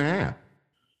we need him to have?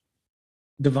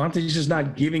 Devontae's just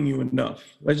not giving you enough.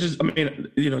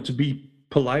 To be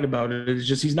polite about it, it's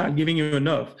just he's not giving you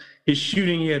enough. His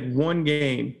shooting, he had one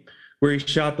game where he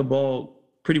shot the ball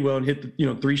pretty well and hit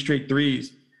 3 straight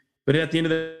threes. But at the end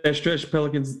of that stretch,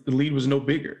 Pelicans, the lead was no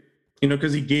bigger,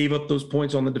 because he gave up those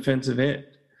points on the defensive end.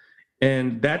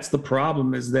 And that's the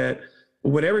problem, is that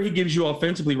whatever he gives you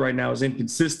offensively right now is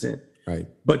inconsistent. Right.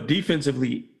 But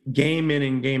defensively, game in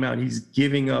and game out, he's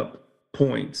giving up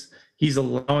points. He's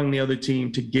allowing the other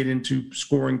team to get into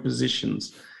scoring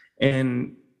positions.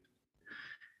 And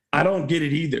I don't get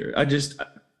it either. I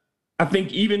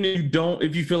think even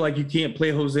if you feel like you can't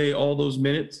play Jose all those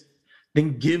minutes,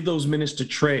 then give those minutes to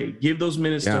Trey, give those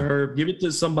minutes to Herb, give it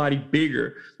to somebody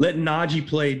bigger. Let Najee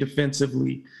play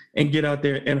defensively and get out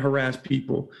there and harass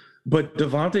people. But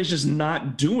Devontae's just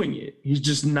not doing it. He's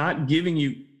just not giving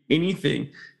you anything.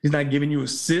 He's not giving you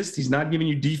assists. He's not giving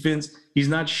you defense. He's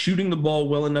not shooting the ball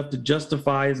well enough to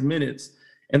justify his minutes.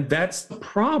 And that's the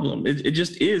problem. It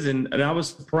just is. And I was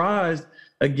surprised,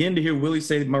 again, to hear Willie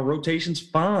say my rotation's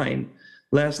fine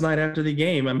last night after the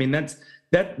game. I mean,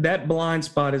 that blind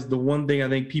spot is the one thing I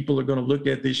think people are going to look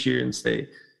at this year and say,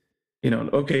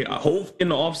 okay, I hope in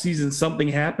the offseason something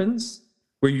happens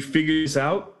where you figure this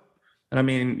out. And I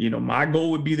mean, my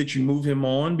goal would be that you move him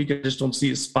on, because I just don't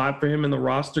see a spot for him in the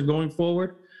roster going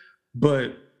forward.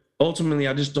 But ultimately,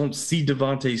 I just don't see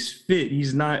Devontae's fit.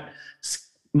 He's not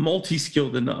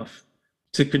multi-skilled enough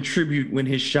to contribute when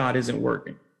his shot isn't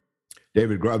working.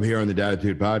 David Grubb here on the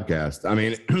Datitude Podcast. I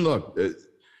mean, look,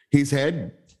 he's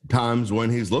had times when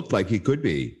he's looked like he could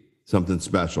be something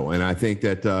special. And I think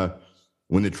that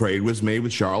when the trade was made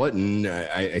with Charlotte, and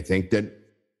I think that,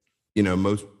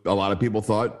 a lot of people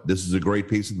thought this is a great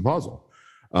piece of the puzzle.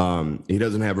 He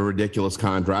doesn't have a ridiculous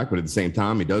contract, but at the same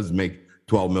time, he does make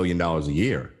 $12 million a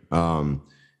year. And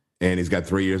he's got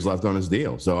 3 years left on his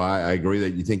deal. So I agree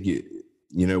that you think,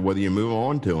 whether you move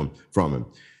on from him.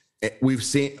 We've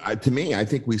seen, to me, I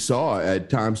think we saw at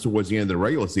times towards the end of the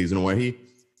regular season where he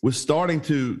was starting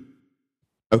to,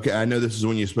 okay, I know this is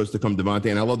when you're supposed to come Devontae,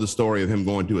 and I love the story of him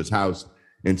going to his house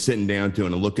and sitting down to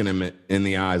him and looking him in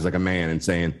the eyes like a man and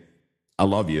saying, I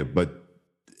love you, but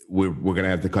we're going to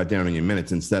have to cut down on your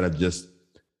minutes, instead of just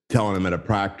telling him at a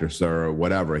practice or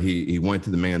whatever. He went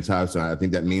to the man's house, and I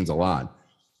think that means a lot.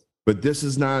 But this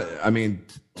is not, I mean,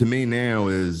 to me now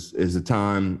is a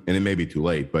time, and it may be too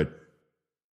late, but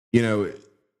you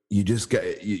just got,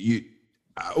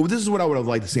 this is what I would have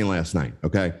liked to see last night,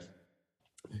 okay?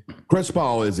 Chris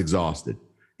Paul is exhausted.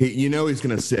 He's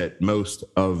going to sit most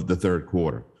of the third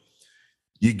quarter.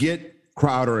 You get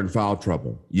Crowder in foul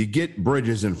trouble. You get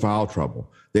Bridges in foul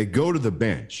trouble. They go to the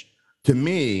bench. To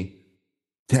me,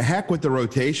 to heck with the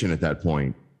rotation at that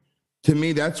point. To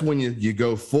me, that's when you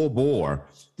go full bore.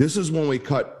 This is when we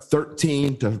cut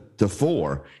 13 to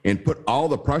 4 and put all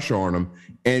the pressure on them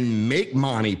and make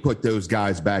Monty put those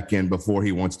guys back in before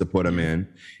he wants to put them in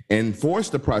and force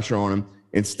the pressure on them.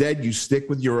 Instead, you stick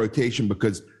with your rotation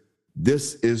because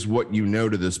this is what you know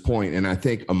to this point. And I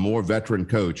think a more veteran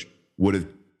coach would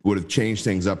have changed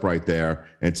things up right there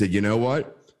and said, you know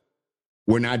what?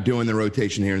 We're not doing the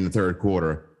rotation here in the third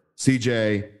quarter.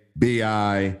 CJ,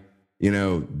 BI,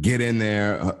 get in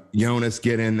there. Jonas,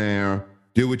 get in there.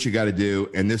 Do what you got to do.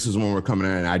 And this is when we're coming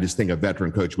in. And I just think a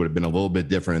veteran coach would have been a little bit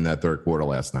different in that third quarter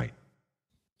last night.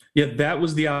 Yeah, that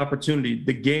was the opportunity.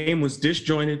 The game was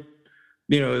disjointed.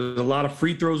 There's a lot of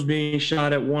free throws being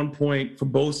shot at one point for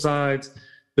both sides.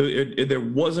 There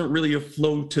wasn't really a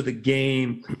flow to the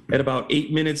game at about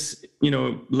 8 minutes,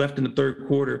 left in the third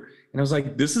quarter. And I was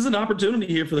like, this is an opportunity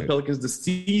here for the Pelicans to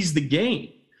seize the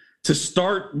game, to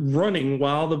start running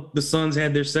while the Suns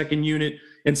had their second unit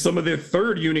and some of their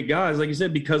third unit guys, like you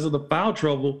said, because of the foul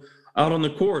trouble out on the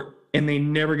court. And they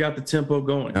never got the tempo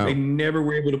going. No. They never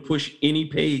were able to push any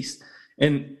pace.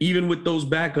 And even with those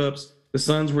backups, the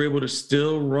Suns were able to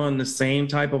still run the same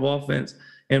type of offense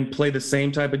and play the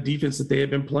same type of defense that they had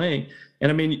been playing.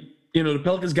 And I mean, the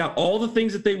Pelicans got all the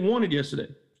things that they wanted yesterday.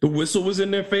 The whistle was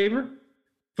in their favor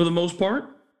for the most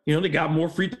part. They got more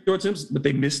free throw attempts, but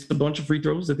they missed a bunch of free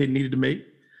throws that they needed to make.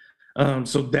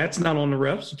 So that's not on the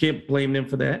refs. You can't blame them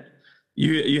for that.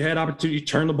 You had opportunity to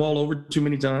turn the ball over too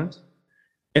many times.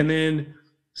 And then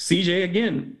CJ,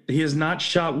 again, he has not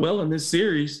shot well in this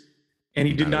series, and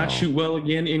he did not shoot well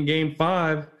again in Game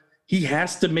 5. He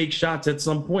has to make shots at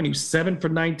some point. He was 7 for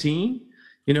 19.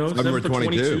 7 for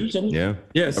 22.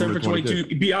 Yeah, 7 for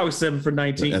 22. B.I. was 7 for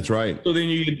 19. That's right. So then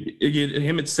you get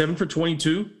him at 7 for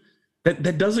 22.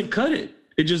 That doesn't cut it.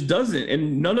 It just doesn't.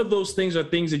 And none of those things are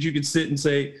things that you could sit and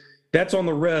say, that's on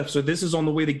the refs, or this is on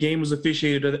the way the game was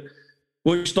officiated.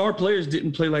 Well, your star players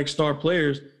didn't play like star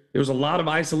players. There was a lot of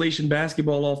isolation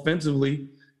basketball offensively,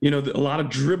 a lot of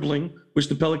dribbling, which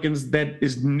the Pelicans,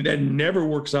 that never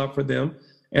works out for them.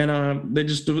 And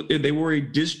they were a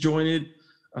disjointed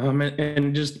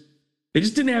and just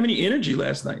didn't have any energy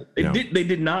last night. They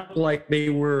did not like they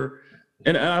were,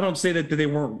 and I don't say that they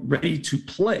weren't ready to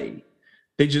play.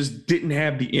 They just didn't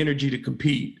have the energy to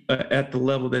compete at the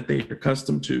level that they're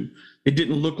accustomed to. It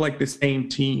didn't look like the same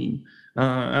team.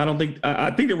 I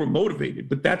think they were motivated,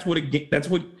 but that's what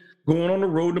going on the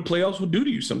road in the playoffs will do to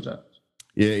you sometimes.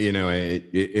 Yeah,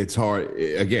 it's hard.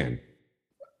 Again,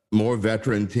 more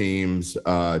veteran teams,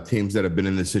 teams that have been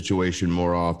in this situation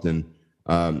more often.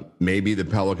 Maybe the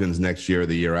Pelicans next year or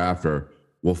the year after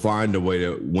will find a way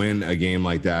to win a game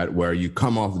like that, where you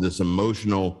come off of this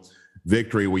emotional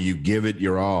victory where you give it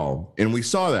your all. And we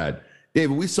saw that.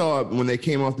 David, we saw when they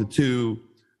came off the 2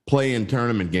 play-in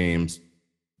tournament games,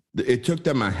 it took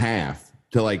them a half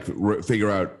to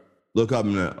figure out, look up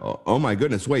and, oh my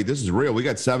goodness, wait, this is real. We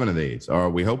got 7 of these, or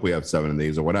we hope we have 7 of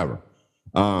these, or whatever.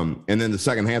 And then the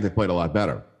second half, they played a lot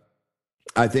better.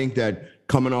 I think that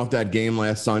coming off that game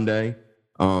last Sunday,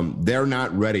 they're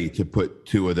not ready to put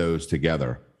 2 of those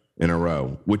together in a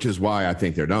row, which is why I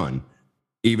think they're done,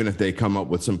 even if they come up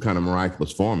with some kind of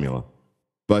miraculous formula.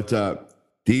 But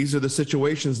these are the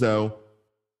situations, though,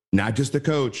 not just the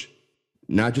coach,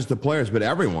 not just the players, but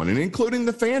everyone, and including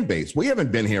the fan base. We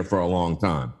haven't been here for a long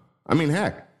time. I mean,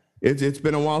 heck, it's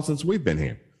been a while since we've been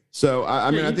here. So,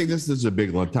 I think this is a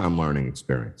big time learning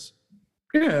experience.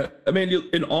 Yeah. I mean,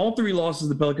 in all 3 losses,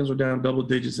 the Pelicans were down double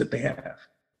digits at the half.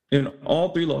 In all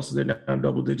 3 losses, they're down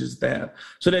double digits at the half.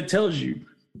 So that tells you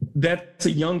that's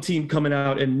a young team coming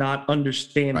out and not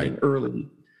understanding early,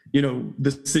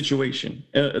 the situation.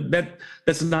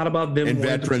 That's not about them. And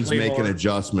veterans making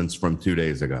adjustments from 2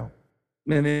 days ago.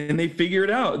 And then they figure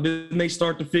it out. Then they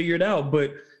start to figure it out.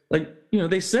 But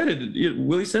they said it.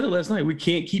 Willie said it last night. We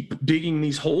can't keep digging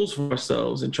these holes for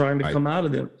ourselves and trying to come out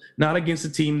of them. Not against a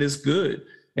team this good.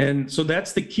 And so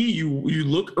that's the key. You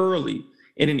look early,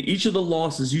 and in each of the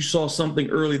losses, you saw something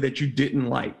early that you didn't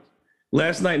like.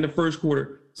 Last night in the first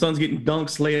quarter, Suns getting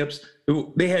dunks, layups.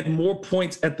 They had more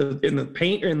points in the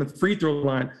paint or in the free throw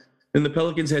line than the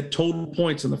Pelicans had total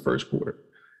points in the first quarter.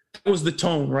 That was the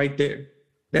tone right there.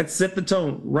 That set the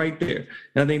tone right there.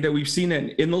 And I think that we've seen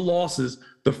that in the losses.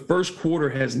 The first quarter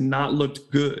has not looked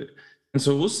good. And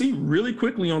so we'll see really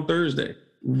quickly on Thursday.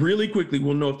 Really quickly,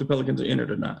 we'll know if the Pelicans are in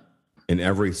it or not. And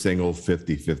every single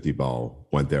 50-50 ball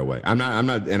went their way. I'm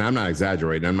not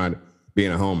exaggerating. I'm not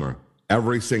being a homer.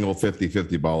 Every single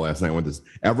 50-50 ball last night went this.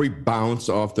 Every bounce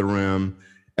off the rim,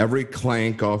 every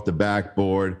clank off the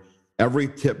backboard, every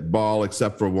tip ball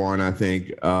except for one, I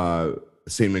think,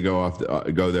 seemed to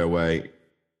go their way.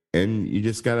 And you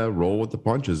just got to roll with the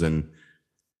punches. And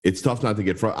it's tough not to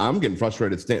get frustrated. I'm getting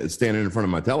frustrated standing in front of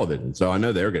my television. So I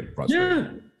know they're getting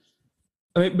frustrated.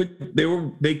 Yeah. But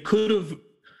they could have,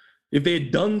 if they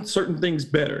had done certain things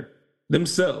better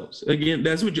themselves. Again,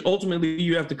 that's what ultimately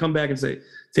you have to come back and say,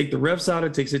 take the refs out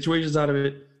of it, take situations out of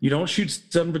it. You don't shoot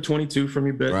 7 for 22 from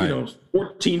your best,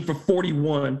 14 for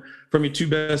 41 from your 2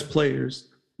 best players.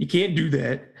 You can't do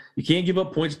that. You can't give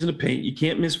up points in the paint. You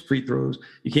can't miss free throws.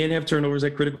 You can't have turnovers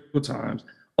at critical times.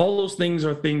 All those things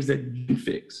are things that you can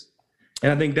fix.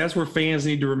 And I think that's where fans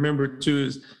need to remember too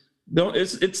is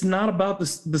it's not about the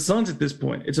Suns at this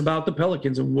point. It's about the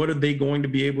Pelicans and what are they going to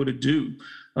be able to do.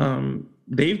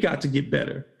 They've got to get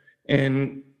better.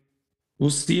 And we'll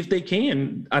see if they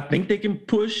can. I think they can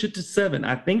push it to 7.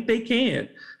 I think they can.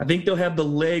 I think they'll have the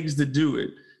legs to do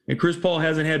it. And Chris Paul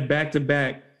hasn't had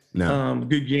back-to-back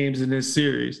good games in this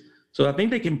series. So I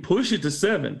think they can push it to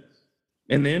 7.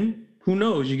 And then who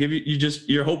knows?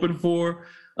 You're hoping for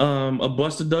a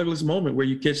Buster Douglas moment where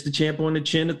you catch the champ on the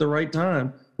chin at the right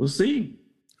time. We'll see.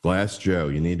 Glass Joe.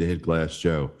 You need to hit Glass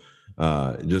Joe.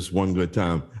 Just one good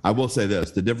time. I will say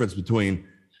this. The difference between,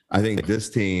 I think, this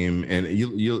team and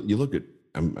you look at,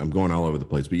 I'm going all over the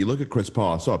place, but you look at Chris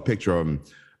Paul. I saw a picture of him,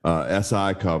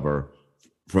 SI cover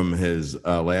from his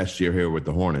last year here with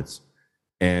the Hornets,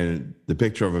 and the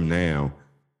picture of him now,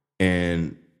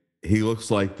 and he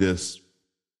looks like this,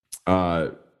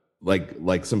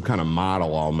 like some kind of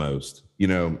model almost. You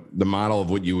know, the model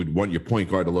of what you would want your point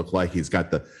guard to look like. He's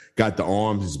got the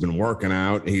arms. He's been working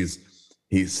out.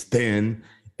 He's thin,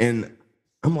 and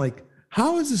I'm like,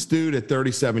 how is this dude at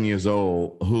 37 years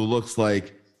old who looks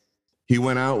like he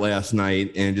went out last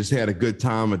night and just had a good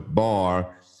time at the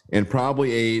bar and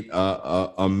probably ate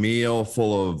a meal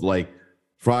full of like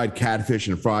fried catfish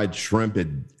and fried shrimp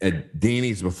at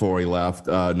Deanie's before he left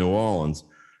New Orleans,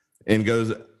 and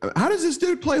goes, how does this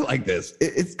dude play like this?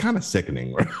 It's kind of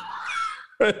sickening.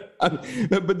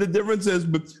 But the difference is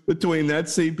between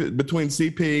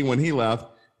CP when he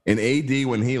left and AD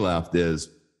when he left is,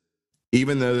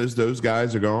 even though those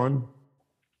guys are gone,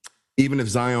 even if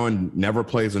Zion never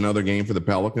plays another game for the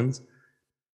Pelicans,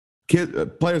 players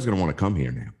are going to want to come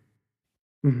here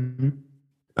now. Mm-hmm.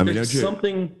 I mean, there's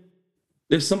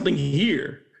something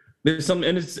here. There's something,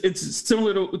 and it's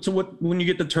similar to what when you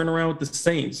get the turnaround with the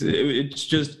Saints. It's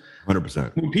just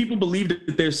 100%. When people believe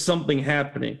that there's something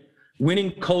happening,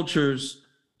 winning cultures,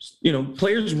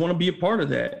 players want to be a part of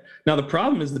that. Now the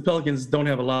problem is the Pelicans don't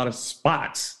have a lot of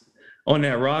spots on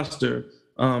that roster,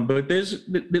 but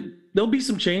there'll be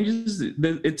some changes.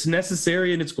 It's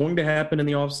necessary and it's going to happen in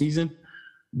the offseason.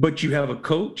 But you have a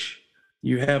coach,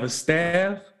 you have a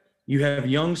staff, you have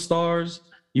young stars,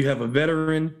 you have a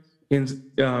veteran,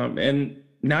 and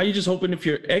now you're just hoping if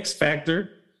your X factor,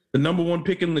 the number one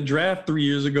pick in the draft 3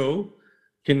 years ago,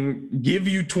 can give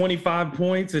you 25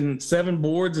 points and 7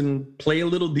 boards and play a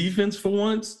little defense for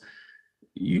once,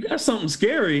 you got something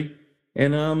scary.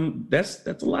 And that's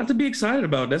a lot to be excited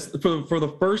about. That's for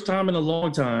the first time in a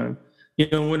long time.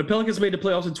 When the Pelicans made the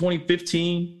playoffs in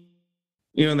 2015,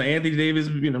 in the Anthony Davis,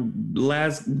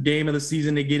 last game of the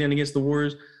season, they get in against the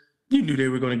Warriors. You knew they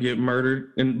were going to get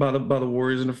murdered by the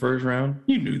Warriors in the first round.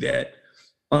 You knew that.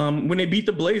 When they beat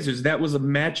the Blazers, that was a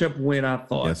matchup win, I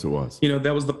thought. Yes, it was.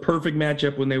 That was the perfect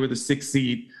matchup when they were the 6th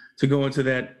seed to go into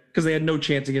that, because they had no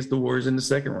chance against the Warriors in the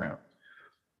second round.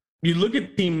 You look at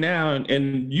the team now,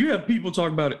 and you have people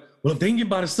talk about it. Well, if they can get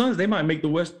by the Suns, they might make the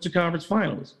Western Conference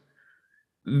Finals.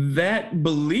 That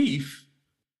belief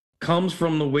comes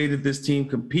from the way that this team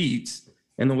competes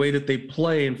and the way that they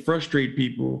play and frustrate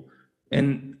people.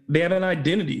 And they have an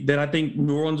identity that I think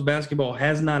New Orleans basketball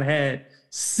has not had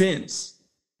since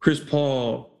Chris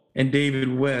Paul and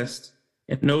David West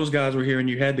and those guys were here, and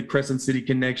you had the Crescent City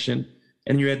connection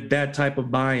and you had that type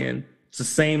of buy-in. It's the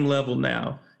same level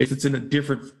now. It's in a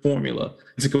different formula.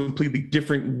 It's a completely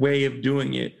different way of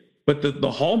doing it. But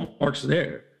the hallmarks are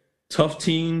there. Tough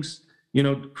teams.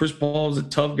 Chris Paul is a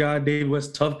tough guy. David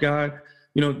West, tough guy.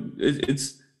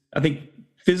 I think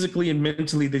physically and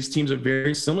mentally, these teams are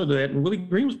very similar to that. And Willie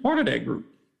Green was part of that group.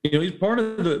 He's part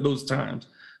of those times.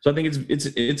 So I think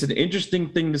it's an interesting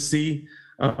thing to see.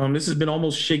 This has been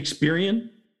almost Shakespearean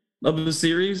of the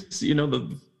series.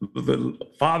 The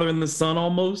father and the son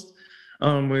almost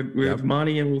with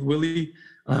Monty and with Willie.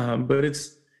 But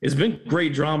it's been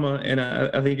great drama, and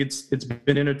I think it's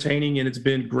been entertaining, and it's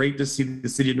been great to see the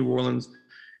city of New Orleans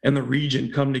and the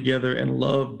region come together and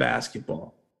love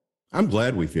basketball. I'm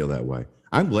glad we feel that way.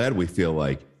 I'm glad we feel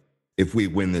like if we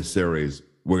win this series,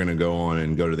 we're going to go on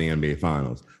and go to the NBA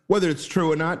Finals. Whether it's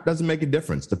true or not doesn't make a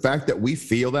difference. The fact that we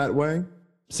feel that way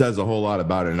says a whole lot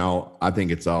about it, and I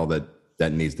think it's all that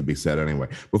needs to be said anyway.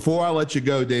 Before I let you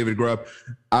go, David Grubb,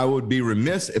 I would be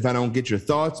remiss if I don't get your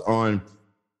thoughts on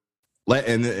 –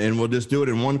 and we'll just do it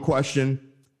in one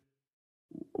question.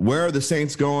 Where are the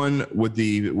Saints going with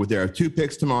their 2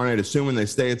 picks tomorrow night, assuming they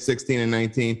stay at 16 and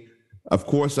 19? Of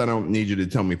course, I don't need you to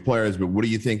tell me players, but what do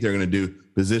you think they're going to do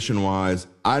position-wise?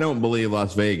 I don't believe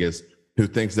Las Vegas, who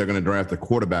thinks they're going to draft a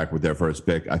quarterback with their first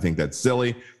pick. I think that's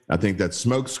silly. I think that's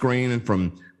smoke screening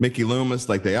from Mickey Loomis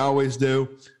like they always do.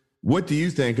 What do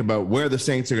you think about where the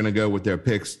Saints are going to go with their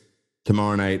picks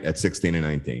tomorrow night at 16 and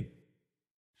 19?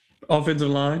 Offensive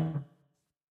line,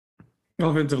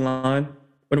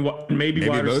 but maybe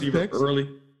wide receiver picks? Early.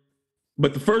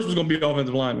 But the first was going to be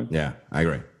offensive lineman. Yeah, I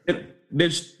agree.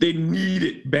 They need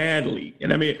it badly.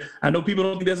 And I know people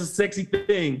don't think that's a sexy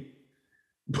thing,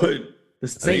 but the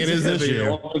Saints have an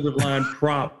offensive line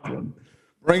problem.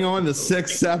 Bring on the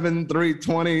 6'7",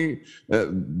 320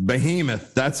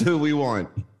 behemoth. That's who we want.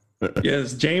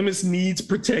 Yes, Jameis needs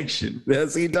protection.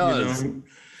 Yes, he does.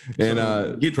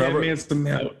 And get Trevor, that man some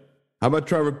help. How about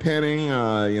Trevor Penning?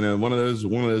 One of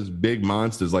those big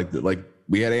monsters like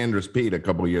we had Andrus Peat a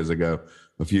couple of years ago.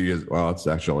 A few years. Well, it's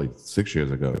actually 6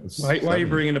 years ago. Why are you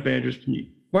bringing up Andrus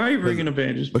Peat?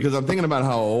 Because I'm thinking about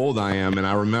how old I am, and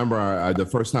I remember the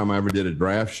first time I ever did a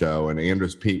draft show, and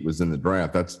Andrus Peat was in the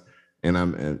draft.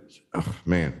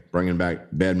 Bringing back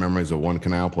bad memories of One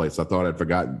Canal Place. I thought I'd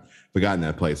forgotten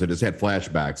that place. I just had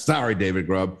flashbacks. Sorry, David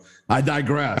Grubb. I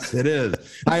digress. It is.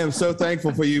 I am so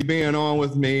thankful for you being on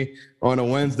with me on a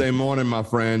Wednesday morning, my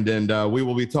friend, and we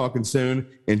will be talking soon.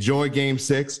 Enjoy Game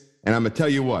 6, and I'm going to tell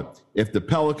you what. If the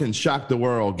Pelicans shock the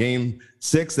world, Game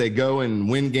 6, they go and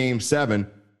win Game 7,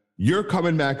 you're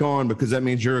coming back on because that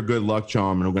means you're a good luck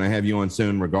charm, and we're going to have you on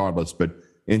soon regardless. But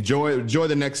enjoy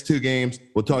the next 2 games.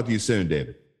 We'll talk to you soon,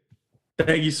 David.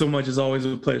 Thank you so much. It's always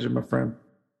a pleasure, my friend.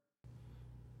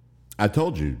 I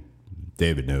told you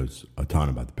David knows a ton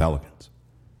about the Pelicans.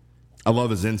 I love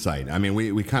his insight. I mean,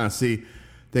 we kind of see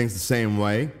things the same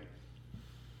way.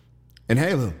 And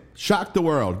hey, shock the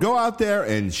world. Go out there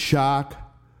and shock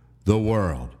the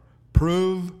world.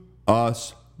 Prove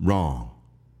us wrong.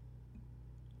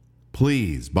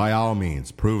 Please, by all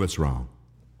means, prove us wrong.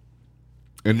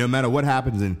 And no matter what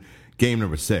happens in game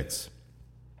number 6,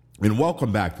 and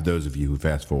welcome back to those of you who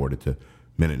fast-forwarded to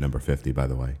minute number 50, by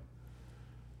the way.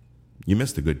 You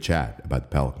missed a good chat about the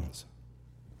Pelicans.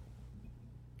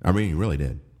 I mean, you really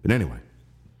did. But anyway,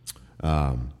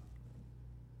 no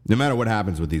matter what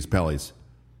happens with these Pellies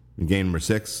in game number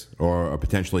 6 or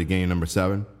potentially game number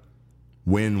 7,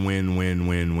 win, win, win,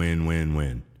 win, win, win,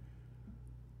 win.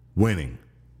 Winning.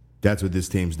 That's what this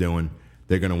team's doing.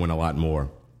 They're going to win a lot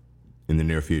more in the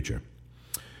near future.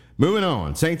 Moving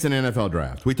on, Saints and NFL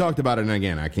draft. We talked about it, and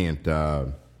again, I can't.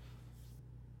 I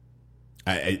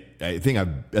think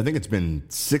it's been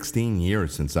 16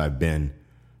 years since I've been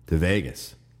to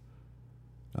Vegas.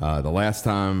 The last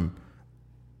time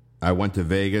I went to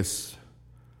Vegas,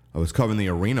 I was covering the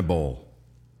Arena Bowl.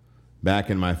 I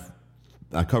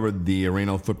covered the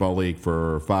Arena Football League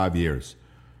for 5 years,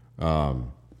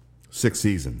 6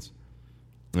 seasons,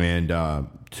 and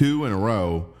 2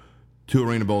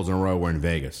 Arena Bowls in a row were in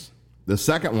Vegas. The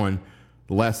second one,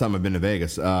 the last time I've been to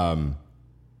Vegas,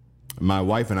 my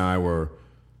wife and I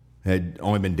had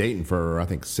only been dating for, I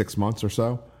think, 6 months or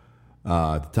so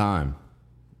at the time,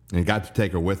 and got to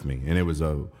take her with me, and it was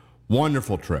a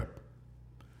wonderful trip.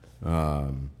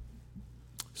 So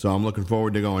I'm looking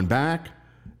forward to going back.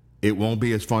 It won't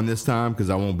be as fun this time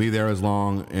because I won't be there as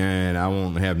long, and I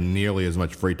won't have nearly as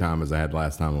much free time as I had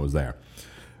last time I was there.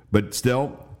 But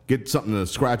still, get something to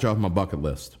scratch off my bucket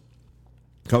list.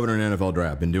 Covered an NFL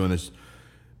draft. Been doing this.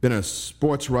 Been a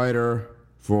sports writer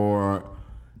for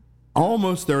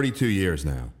almost 32 years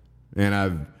now, and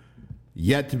I've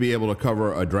yet to be able to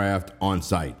cover a draft on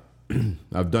site.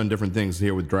 I've done different things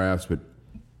here with drafts, but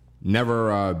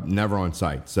never on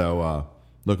site. So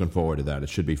looking forward to that. It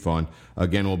should be fun.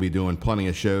 Again, we'll be doing plenty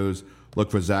of shows. Look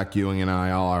for Zach Ewing and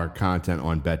I, all our content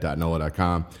on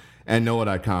bet.nola.com and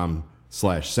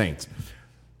nola.com/Saints.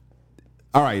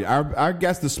 All right, our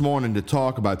guest this morning to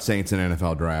talk about Saints and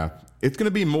NFL draft. It's going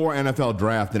to be more NFL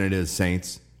draft than it is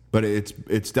Saints, but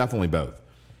it's definitely both.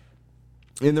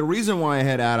 And the reason why I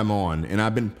had Adam on, and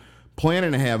I've been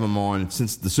planning to have him on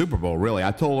since the Super Bowl, really.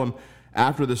 I told him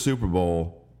after the Super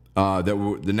Bowl that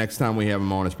the next time we have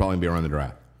him on is probably going to be around the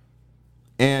draft.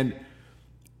 And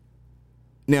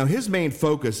now his main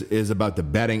focus is about the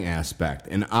betting aspect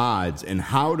and odds and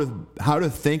how to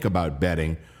think about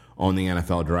betting on the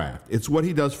NFL draft. It's what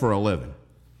he does for a living.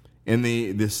 And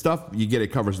the stuff you get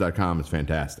at covers.com is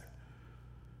fantastic.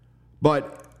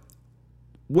 But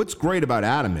what's great about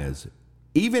Adam is,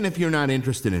 even if you're not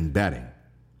interested in betting,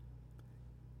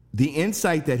 the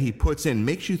insight that he puts in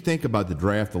makes you think about the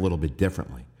draft a little bit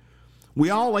differently. We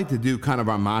all like to do kind of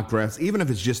our mock drafts, even if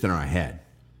it's just in our head.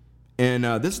 And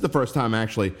this is the first time,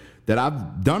 actually, that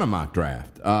I've done a mock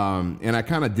draft. And I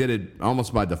kind of did it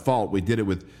almost by default. We did it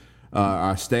with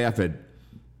our staff at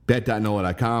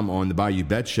bet.nola.com on the Bayou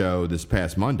Bet Show this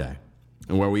past Monday,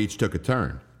 and where we each took a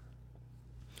turn.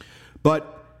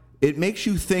 But it makes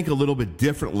you think a little bit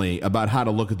differently about how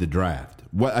to look at the draft.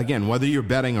 Again, whether you're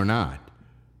betting or not,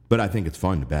 but I think it's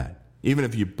fun to bet. Even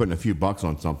if you're putting a few bucks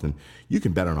on something, you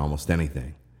can bet on almost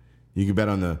anything. You can bet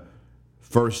on the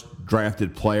first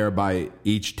drafted player by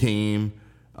each team,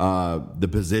 the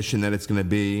position that it's going to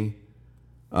be.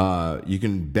 You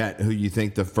can bet who you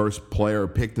think the first player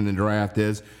picked in the draft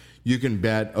is. You can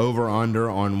bet over under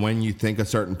on when you think a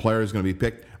certain player is going to be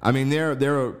picked. I mean,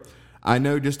 I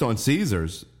know just on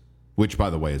Caesars, which,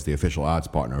 by the way, is the official odds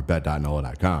partner of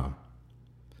bet.nola.com,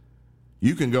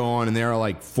 you can go on and there are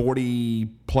like 40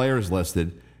 players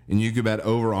listed, and you could bet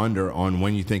over under on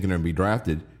when you think they're going to be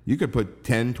drafted. You could put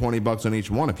 10, 20 bucks on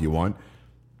each one if you want,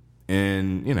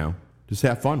 and, just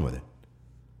have fun with it.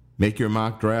 Make your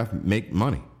mock draft, make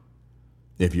money.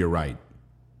 If you're right.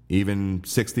 Even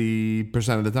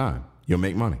 60% of the time, you'll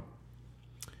make money.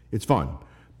 It's fun.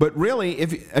 But really,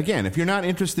 if you're not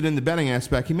interested in the betting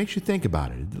aspect, he makes you think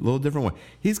about it a little different way.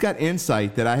 He's got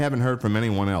insight that I haven't heard from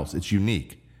anyone else. It's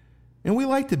unique. And we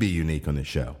like to be unique on this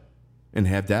show and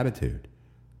have datitude.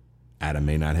 Adam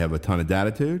may not have a ton of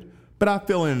datitude, but I'll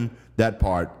fill in that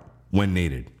part when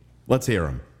needed. Let's hear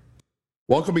him.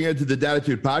 Welcoming into the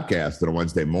Datitude Podcast on a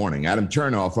Wednesday morning, Adam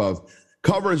Chernoff of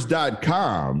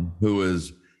Covers.com, who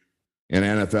is an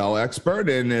NFL expert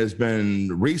and has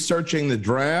been researching the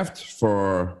draft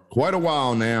for quite a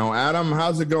while now. Adam,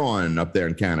 how's it going up there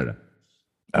in Canada?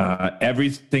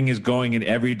 Everything is going in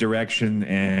every direction,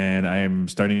 and I am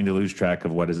starting to lose track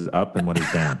of what is up and what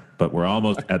is down. But we're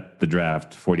almost at the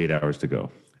draft, 48 hours to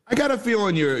go. I got a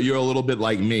feeling you're a little bit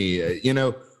like me.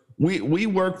 We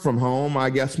work from home, I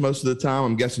guess, most of the time.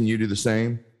 I'm guessing you do the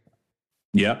same.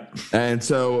 Yep. And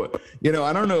so,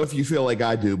 I don't know if you feel like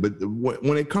I do, but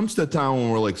when it comes to a time when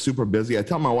we're like super busy, I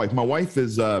tell my wife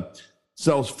is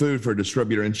sells food for a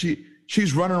distributor, and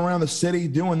she's running around the city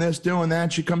doing this, doing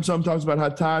that. She comes home, talks about how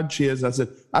tired she is. I said,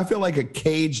 I feel like a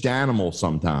caged animal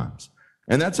sometimes.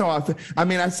 And that's how I feel. I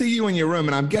mean, I see you in your room,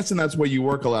 and I'm guessing that's where you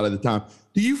work a lot of the time.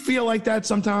 Do you feel like that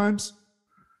sometimes?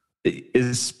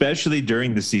 Especially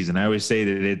during the season. I always say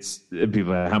that it's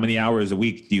people, how many hours a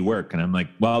week do you work? And I'm like,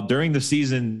 well, during the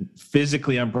season,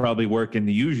 physically, I'm probably working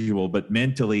the usual, but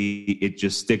mentally it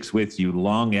just sticks with you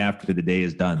long after the day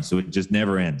is done. So it just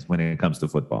never ends when it comes to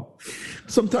football.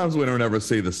 Sometimes we don't ever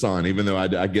see the sun, even though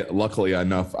I get, luckily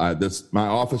enough, my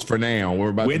office for now, we're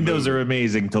about Windows are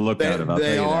amazing to look out of.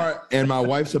 They are. And my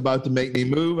wife's about to make me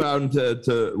move out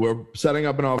we're setting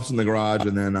up an office in the garage,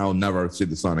 and then I'll never see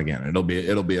the sun again. It'll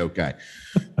be okay.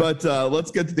 But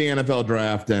let's get to the NFL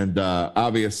draft, and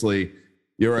obviously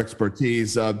your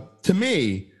expertise. To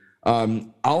me,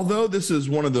 although this is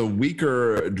one of the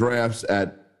weaker drafts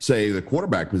at, say, the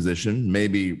quarterback position,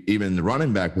 maybe even the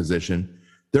running back position,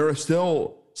 there are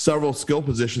still several skill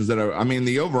positions that are,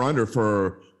 the over-under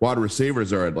for wide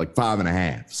receivers are at like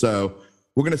 5.5. So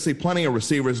we're going to see plenty of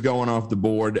receivers going off the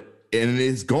board, and it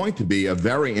is going to be a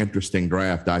very interesting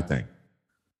draft, I think.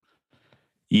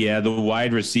 Yeah, the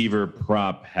wide receiver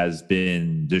prop has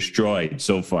been destroyed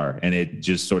so far, and it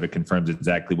just sort of confirms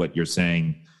exactly what you're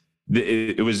saying.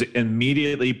 It was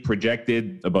immediately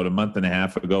projected about a month and a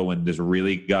half ago when this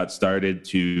really got started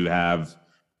to have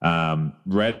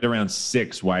right around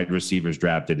 6 wide receivers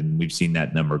drafted, and we've seen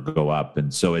that number go up.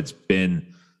 And so it's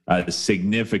been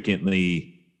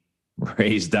significantly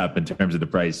raised up in terms of the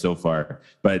price so far.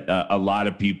 But a lot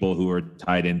of people who are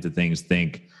tied into things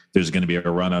think there's going to be a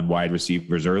run on wide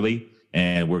receivers early,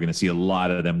 and we're going to see a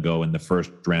lot of them go in the first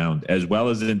round, as well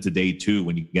as into day 2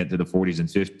 when you get to the 40s and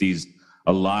 50s.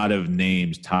 A lot of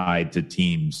names tied to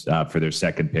teams for their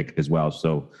second pick as well.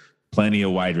 So plenty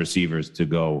of wide receivers to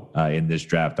go in this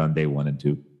draft on day 1 and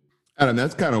 2. Adam,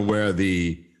 that's kind of where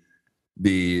the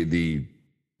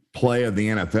play of the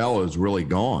NFL is really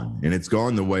gone, and it's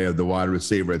gone the way of the wide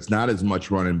receiver. It's not as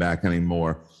much running back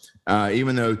anymore.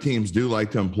 Even though teams do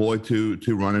like to employ two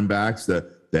running backs,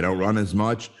 that they don't run as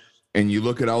much. And you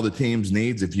look at all the teams'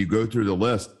 needs, if you go through the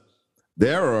list,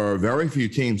 there are very few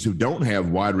teams who don't have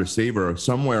wide receiver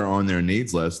somewhere on their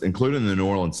needs list, including the New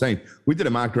Orleans Saints. We did a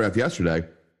mock draft yesterday.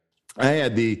 I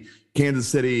had the Kansas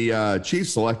City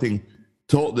Chiefs selecting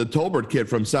the Tolbert kid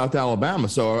from South Alabama.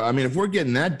 So, if we're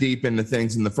getting that deep into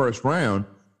things in the first round,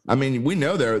 we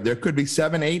know there could be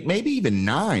 7, 8, maybe even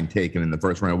 9 taken in the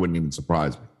first round. It wouldn't even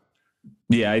surprise me.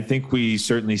 Yeah, I think we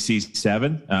certainly see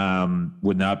 7.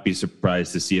 Would not be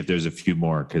surprised to see if there's a few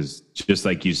more, because just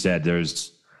like you said,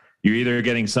 you're either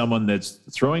getting someone that's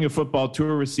throwing a football to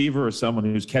a receiver or someone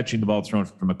who's catching the ball thrown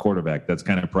from a quarterback. That's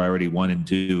kind of priority 1 and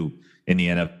 2 in the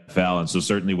NFL. And so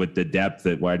certainly with the depth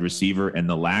at wide receiver and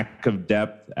the lack of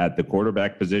depth at the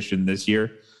quarterback position this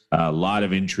year, a lot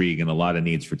of intrigue and a lot of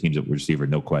needs for teams at receiver,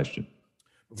 no question.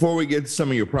 Before we get to some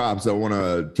of your props, I want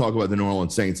to talk about the New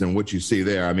Orleans Saints and what you see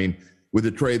there. With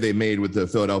the trade they made with the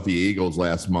Philadelphia Eagles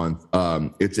last month,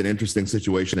 it's an interesting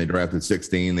situation. They drafted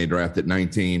 16, they drafted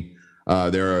 19.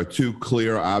 There are 2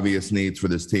 clear, obvious needs for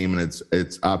this team, and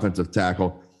it's offensive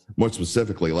tackle, more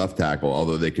specifically left tackle,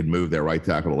 although they could move their right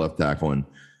tackle to left tackle,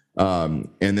 and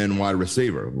then wide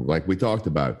receiver, like we talked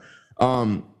about.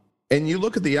 And you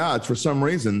look at the odds. For some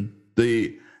reason,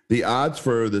 the odds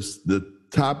for the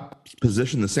top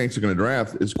position the Saints are going to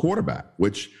draft is quarterback,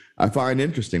 which I find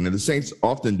interesting. Now, the Saints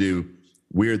often do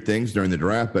weird things during the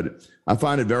draft, but I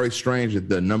find it very strange that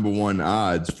the number 1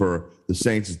 odds for the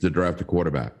Saints is to draft a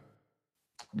quarterback.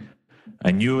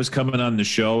 I knew it was coming on the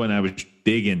show, and I was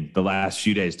digging the last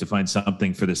few days to find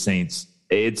something for the Saints.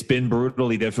 It's been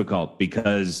brutally difficult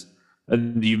because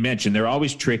you mentioned they're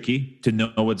always tricky to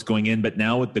know what's going in, but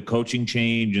now with the coaching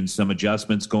change and some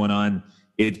adjustments going on,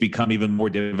 it's become even more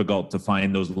difficult to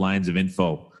find those lines of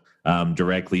info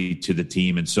directly to the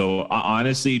team. And so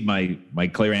honestly, my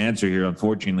clear answer here,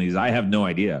 unfortunately, is I have no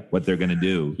idea what they're going to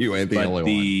do. You ain't the only one.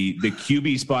 The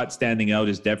QB spot standing out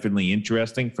is definitely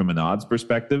interesting from an odds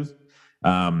perspective.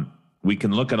 We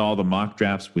can look at all the mock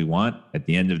drafts we want. At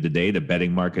the end of the day, the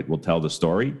betting market will tell the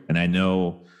story. And I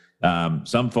know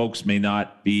some folks may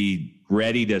not be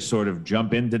ready to sort of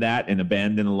jump into that and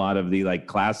abandon a lot of the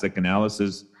classic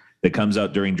analysis that comes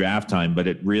out during draft time, but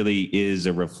it really is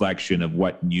a reflection of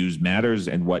what news matters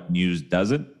and what news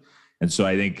doesn't. And so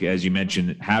I think, as you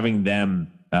mentioned, having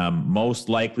them most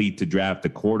likely to draft a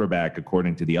quarterback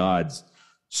according to the odds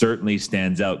certainly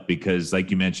stands out because, like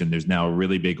you mentioned, there's now a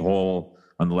really big hole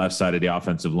on the left side of the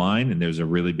offensive line, and there's a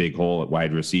really big hole at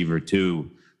wide receiver too,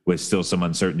 with still some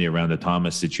uncertainty around the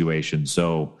Thomas situation.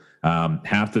 So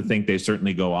have to think they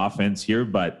certainly go offense here,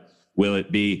 but will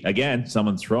it be, again,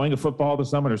 someone throwing a football to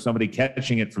someone or somebody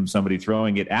catching it from somebody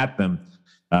throwing it at them?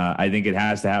 I think it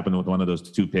has to happen with one of those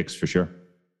two picks for sure.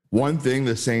 One thing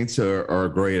the Saints are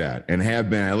great at and have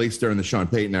been, at least during the Sean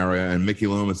Payton era, and Mickey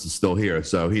Loomis is still here,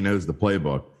 so he knows the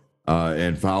playbook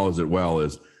and follows it well,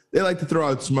 is they like to throw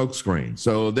out smoke screens.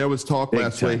 So there was talk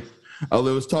last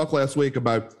week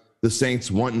about the Saints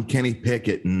wanting Kenny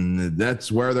Pickett, and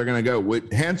that's where they're going to go.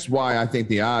 Hence why I think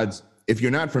the odds, if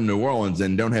you're not from New Orleans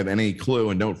and don't have any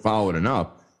clue and don't follow it enough,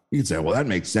 you can say, well, that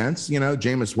makes sense. You know,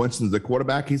 Jameis Winston's the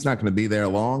quarterback. He's not going to be there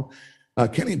long.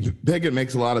 Kenny Pickett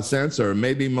makes a lot of sense, or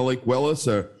maybe Malik Willis,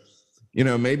 or, you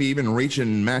know, maybe even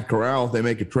reaching Matt Corral if they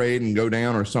make a trade and go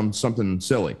down, or something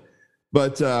silly.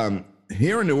 But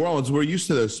here in New Orleans, we're used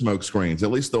to those smoke screens, at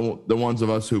least the ones of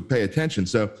us who pay attention.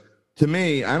 So to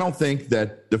me, I don't think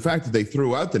that the fact that they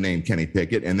threw out the name Kenny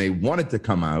Pickett and they want it to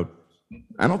come out,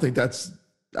 I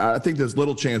think there's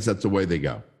little chance that's the way they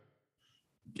go.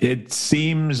 It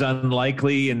seems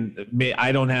unlikely, and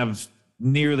I don't have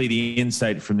nearly the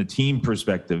insight from the team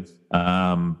perspective.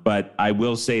 But I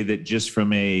will say that just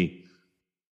from a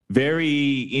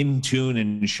very in tune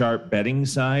and sharp betting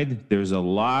side, there's a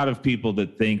lot of people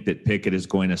that think that Pickett is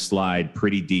going to slide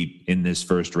pretty deep in this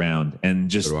first round. And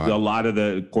just a lot of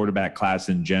the quarterback class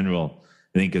in general,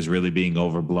 I think, is really being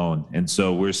overblown. And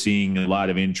so we're seeing a lot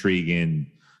of intrigue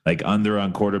in like under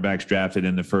on quarterbacks drafted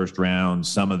in the first round.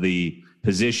 Some of the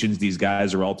positions these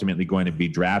guys are ultimately going to be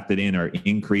drafted in are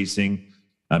increasing,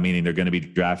 meaning they're going to be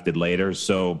drafted later.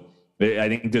 So I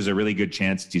think there's a really good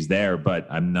chance he's there, but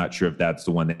I'm not sure if that's the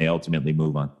one they ultimately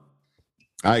move on.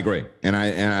 I agree. And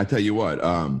I tell you what,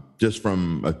 just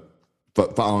from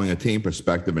following a team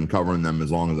perspective and covering them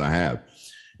as long as I have,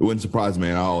 it wouldn't surprise me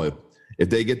at all if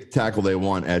they get the tackle they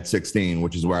want at 16,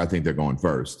 which is where I think they're going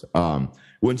first.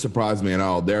 Wouldn't surprise me at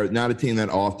all. They're not a team that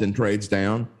often trades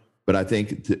down, but I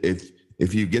think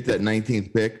if you get that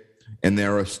 19th pick and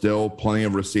there are still plenty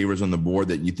of receivers on the board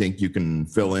that you think you can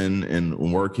fill in and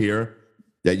work here,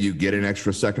 that you get an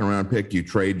extra second-round pick, you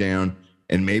trade down,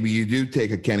 and maybe you do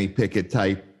take a Kenny Pickett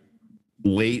type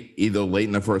either late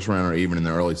in the first round or even in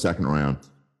the early second round.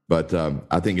 But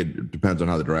I think it depends on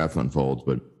how the draft unfolds.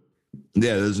 But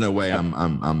yeah, there's no way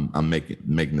I'm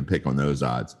making the pick on those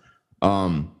odds.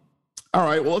 All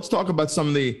right, well, let's talk about some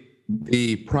of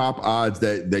the prop odds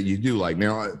that you do like.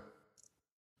 Now,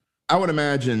 I would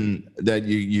imagine that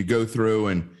you go through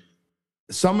and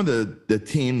some of the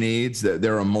team needs, that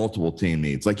there are multiple team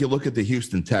needs. Like you look at the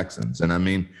Houston Texans, and I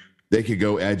mean, they could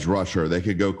go edge rusher, they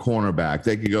could go cornerback,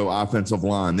 they could go offensive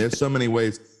line. There's so many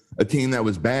ways a team that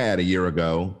was bad a year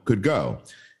ago could go.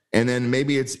 And then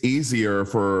maybe it's easier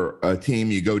for a team,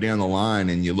 you go down the line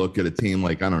and you look at a team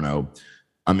like, I don't know,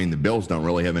 I mean, the Bills don't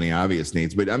really have any obvious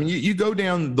needs, but I mean, you go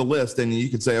down the list and you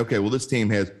could say, okay, well, this team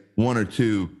has one or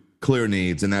two clear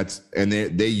needs, and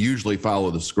they usually follow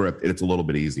the script, and it's a little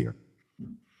bit easier.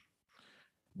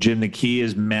 Jim, the key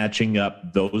is matching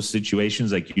up those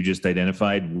situations like you just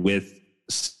identified with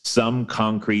some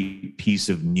concrete piece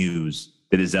of news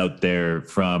that is out there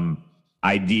from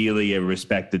ideally a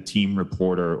respected team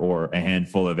reporter or a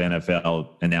handful of NFL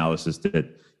analysis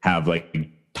that have like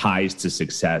ties to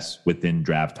success within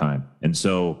draft time. And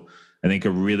so I think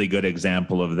a really good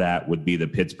example of that would be the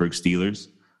Pittsburgh Steelers.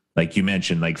 Like you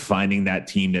mentioned, like finding that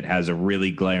team that has a really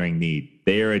glaring need.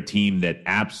 They are a team that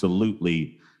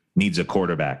absolutely needs a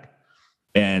quarterback.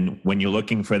 And when you're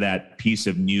looking for that piece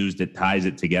of news that ties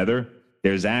it together,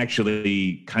 there's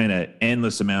actually kind of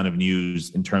endless amount of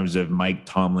news in terms of Mike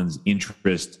Tomlin's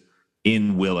interest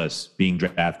in Willis being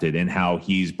drafted and how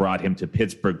he's brought him to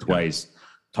Pittsburgh twice.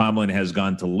 Tomlin has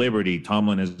gone to Liberty.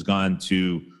 Tomlin has gone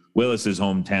to Willis's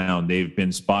hometown. They've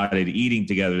been spotted eating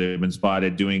together. They've been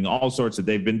spotted doing all sorts of,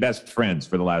 they've been best friends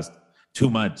for the last 2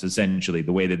 months, essentially,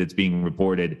 the way that it's being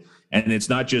reported. And it's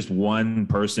not just one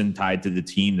person tied to the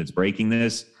team that's breaking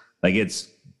this. Like it's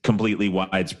completely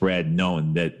widespread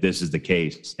known that this is the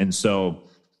case. And so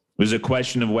there's a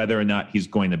question of whether or not he's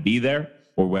going to be there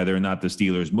or whether or not the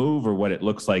Steelers move or what it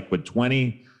looks like with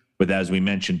 20. But as we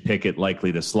mentioned, Pickett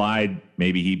likely to slide.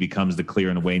 Maybe he becomes the clear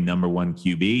and away number one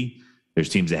QB. There's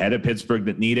teams ahead of Pittsburgh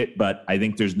that need it, but I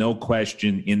think there's no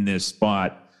question in this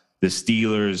spot, the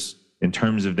Steelers, in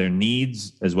terms of their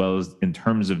needs, as well as in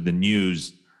terms of the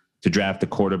news, to draft a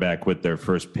quarterback with their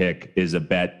first pick is a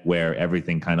bet where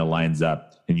everything kind of lines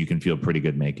up and you can feel pretty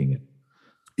good making it.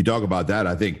 You talk about that.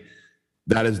 I think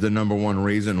that is the number one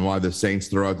reason why the Saints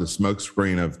throw out the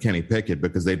smokescreen of Kenny Pickett,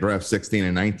 because they draft 16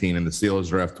 and 19 and the Steelers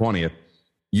draft 20th.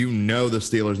 You know the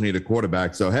Steelers need a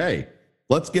quarterback. So, hey,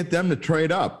 let's get them to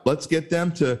trade up. Let's get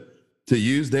them to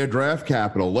use their draft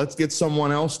capital. Let's get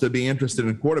someone else to be interested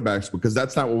in quarterbacks, because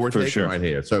that's not what we're taking right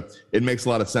here. So it makes a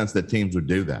lot of sense that teams would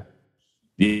do that.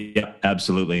 Yeah,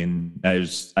 absolutely. And I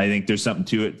think there's something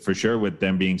to it for sure with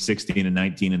them being 16 and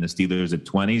 19 and the Steelers at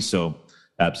 20. So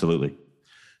absolutely.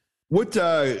 What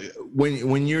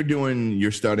when you're doing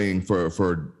your studying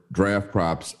for draft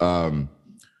props,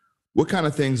 what kind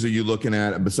of things are you looking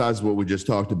at besides what we just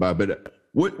talked about? But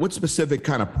what specific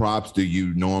kind of props do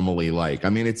you normally like? I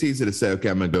mean, it's easy to say, okay,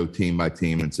 I'm going to go team by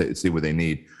team and see what they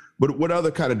need. But what other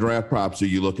kind of draft props are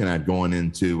you looking at going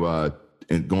into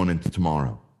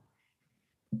tomorrow?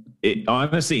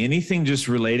 Honestly, anything just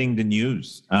relating to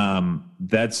news.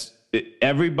 That's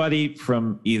everybody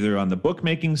from either on the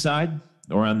bookmaking side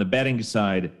or on the betting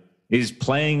side is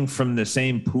playing from the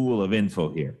same pool of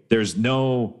info here. There's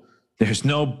no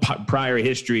prior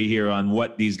history here on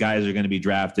what these guys are going to be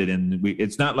drafted. And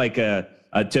it's not like a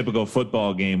typical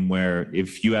football game where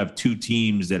if you have two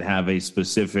teams that have a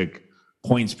specific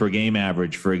points per game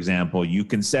average, for example, you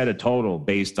can set a total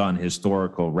based on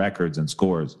historical records and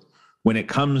scores. When it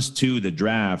comes to the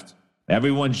draft,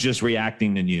 everyone's just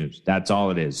reacting to news. That's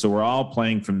all it is. So we're all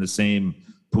playing from the same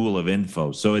pool of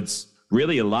info. So it's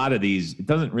really a lot of these, it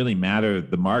doesn't really matter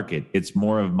the market. It's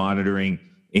more of monitoring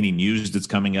any news that's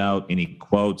coming out, any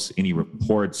quotes, any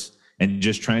reports, and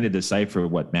just trying to decipher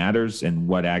what matters and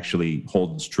what actually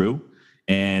holds true.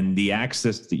 And the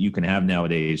access that you can have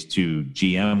nowadays to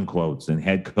GM quotes and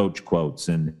head coach quotes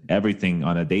and everything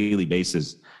on a daily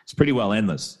basis, it's pretty well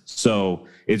endless. So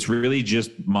it's really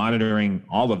just monitoring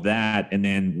all of that. And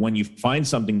then when you find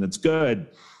something that's good,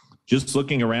 just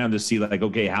looking around to see like,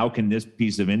 okay, how can this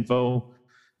piece of info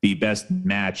be best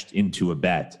matched into a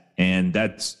bet? And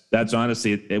that's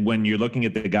honestly, when you're looking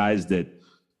at the guys that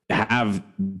have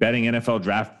betting NFL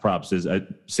draft props as a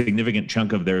significant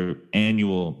chunk of their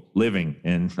annual living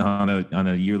and on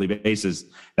a yearly basis,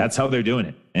 that's how they're doing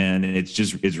it. And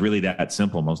it's really that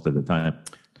simple most of the time.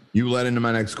 You led into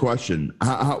my next question.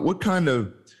 What kind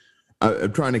of,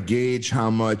 I'm trying to gauge how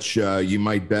much you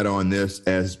might bet on this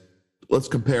as, let's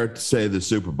compare it to, say, the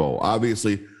Super Bowl.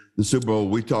 Obviously, the Super Bowl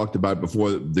we talked about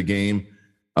before the game,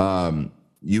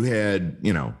 you had,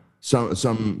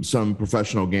 some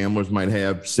professional gamblers might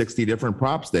have 60 different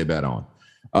props they bet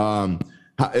on.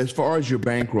 As far as your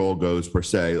bankroll goes, per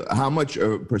se, how much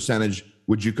percentage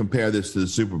would you compare this to the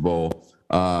Super Bowl?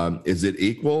 Is it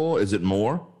equal? Is it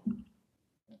more?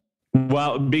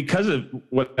 Well, because of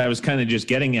what I was kind of just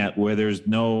getting at, where there's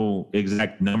no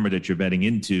exact number that you're betting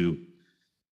into,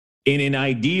 in an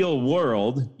ideal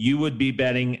world, you would be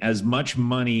betting as much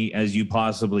money as you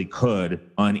possibly could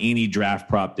on any draft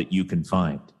prop that you can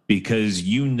find, because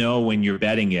when you're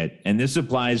betting it, and this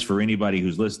applies for anybody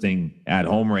who's listening at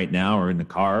home right now or in the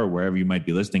car or wherever you might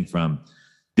be listening from.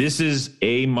 This is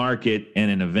a market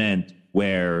and an event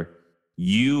where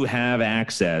you have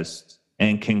access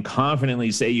and can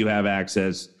confidently say you have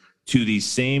access to the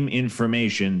same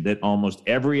information that almost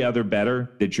every other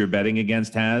bettor that you're betting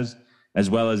against has, as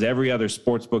well as every other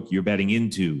sports book you're betting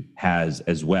into has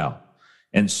as well.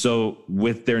 And so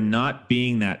with there not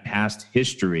being that past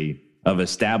history of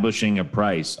establishing a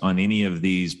price on any of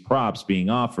these props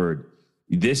being offered,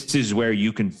 this is where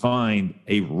you can find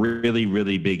a really,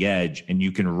 really big edge, and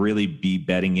you can really be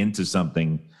betting into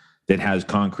something that has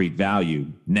concrete value.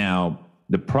 Now,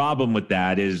 the problem with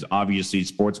that is obviously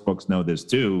sports books know this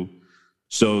too.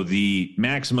 So the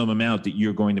maximum amount that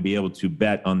you're going to be able to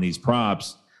bet on these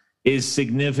props is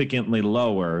significantly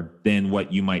lower than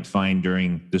what you might find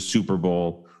during the Super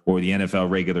Bowl or the NFL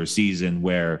regular season,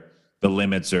 where the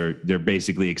limits they're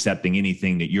basically accepting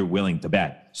anything that you're willing to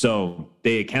bet. So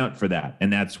they account for that.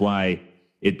 And that's why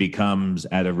it becomes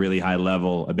at a really high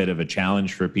level a bit of a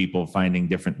challenge for people finding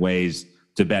different ways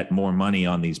to bet more money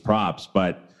on these props.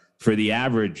 But for the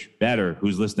average bettor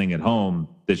who's listening at home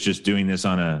that's just doing this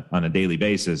on a daily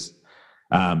basis,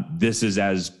 this is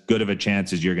as good of a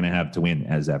chance as you're going to have to win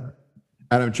as ever.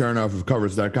 Adam Chernoff of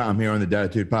Covers.com here on the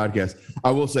Datitude Podcast.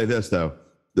 I will say this, though.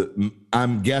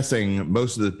 I'm guessing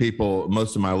most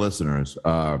of my listeners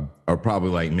are probably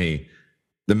like me.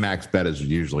 The max bet is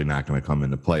usually not going to come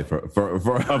into play for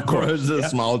of course a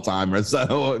small timer.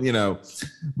 So,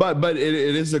 but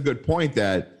it is a good point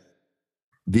that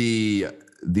the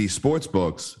sports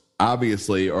books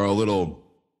obviously are a little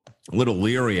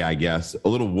leery, I guess, a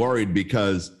little worried,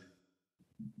 because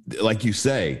like you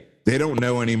say, they don't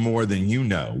know any more than you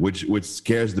know, which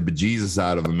scares the bejesus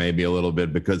out of them maybe a little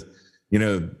bit, because, you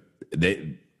know,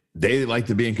 they like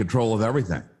to be in control of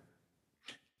everything.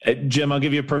 Jim, I'll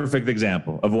give you a perfect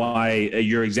example of why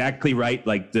you're exactly right.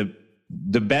 Like the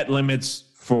bet limits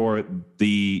for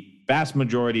the vast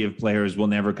majority of players will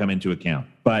never come into account.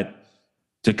 But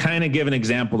to kind of give an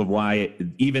example of why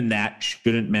even that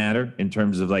shouldn't matter in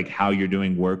terms of like how you're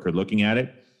doing work or looking at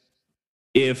it,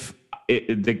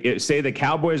 say the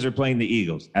Cowboys are playing the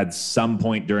Eagles at some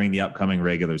point during the upcoming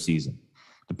regular season.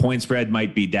 The point spread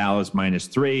might be Dallas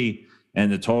 -3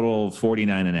 and the total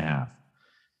 49.5.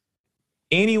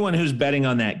 Anyone who's betting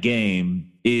on that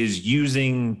game is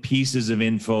using pieces of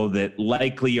info that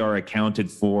likely are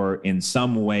accounted for in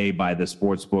some way by the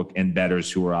sportsbook and bettors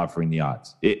who are offering the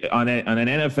odds. On an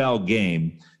NFL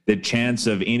game, the chance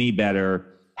of any bettor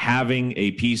having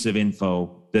a piece of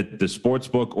info that the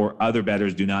sportsbook or other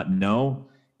bettors do not know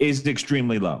is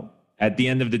extremely low. At the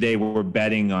end of the day, we're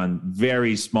betting on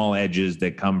very small edges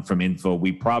that come from info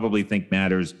we probably think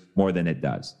matters more than it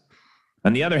does.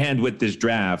 On the other hand, with this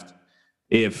draft,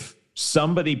 if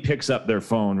somebody picks up their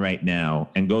phone right now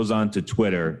and goes onto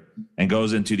Twitter and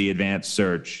goes into the advanced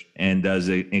search and does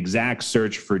an exact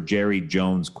search for Jerry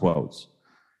Jones quotes,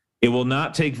 it will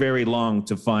not take very long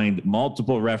to find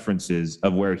multiple references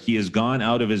of where he has gone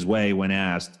out of his way when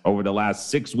asked over the last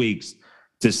 6 weeks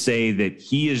to say that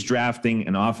he is drafting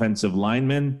an offensive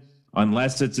lineman,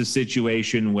 unless it's a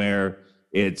situation where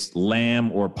it's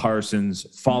Lamb or Parsons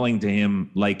falling to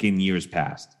him like in years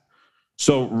past.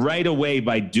 So right away,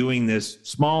 by doing this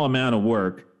small amount of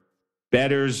work,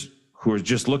 bettors who are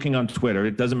just looking on Twitter,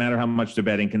 it doesn't matter how much they're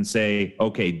betting, can say,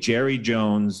 okay, Jerry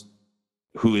Jones,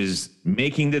 who is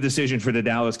making the decision for the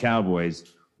Dallas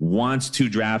Cowboys, wants to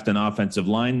draft an offensive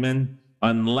lineman,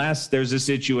 unless there's a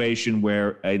situation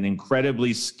where an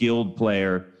incredibly skilled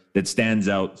player that stands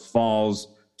out falls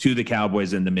to the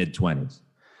Cowboys in the mid-20s.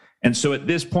 And so at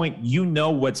this point, you know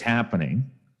what's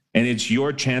happening, and it's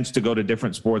your chance to go to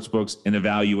different sports books and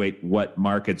evaluate what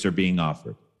markets are being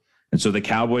offered. And so the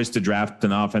Cowboys to draft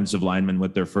an offensive lineman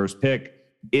with their first pick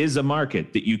is a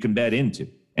market that you can bet into,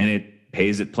 and it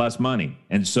pays it plus money.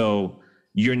 And so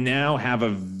you now have a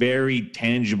very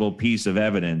tangible piece of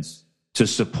evidence to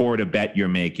support a bet you're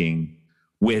making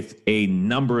with a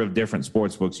number of different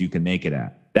sports books you can make it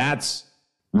at. That's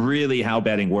really how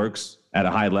betting works at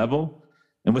a high level.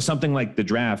 And with something like the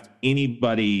draft,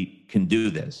 anybody can do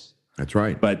this. That's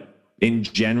right. But in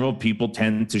general, people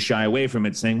tend to shy away from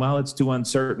it, saying, well, it's too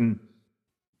uncertain.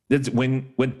 It's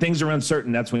when things are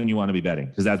uncertain, that's when you want to be betting,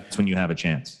 because that's when you have a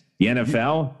chance. The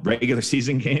NFL, regular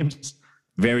season games,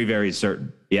 very, very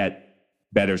certain. Yet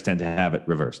bettors tend to have it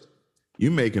reversed. You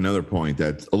make another point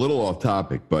that's a little off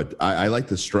topic, but I like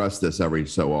to stress this every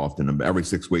so often, every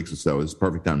 6 weeks or so is the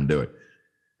perfect time to do it.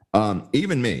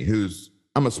 Even me,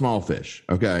 I'm a small fish,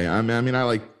 okay? I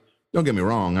mean, don't get me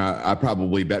wrong, I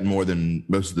probably bet more than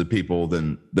most of the people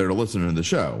that are listening to the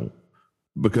show,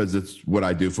 because it's what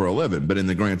I do for a living. But in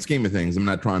the grand scheme of things, I'm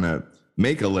not trying to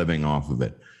make a living off of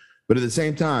it. But at the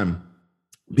same time,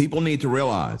 people need to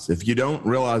realize, if you don't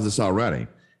realize this already,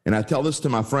 and I tell this to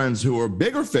my friends who are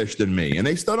bigger fish than me, and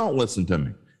they still don't listen to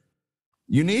me,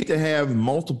 you need to have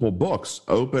multiple books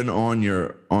open on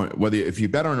whether if you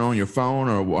bet on your phone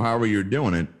or however you're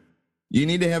doing it. You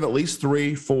need to have at least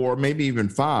 3, 4, maybe even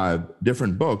 5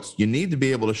 different books. You need to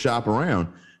be able to shop around,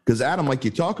 because Adam, like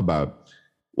you talk about,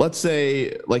 let's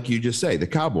say, like you just say, the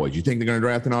Cowboys, you think they're going to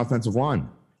draft an offensive line.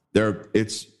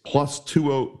 It's plus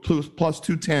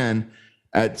 210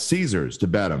 at Caesars to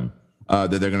bet them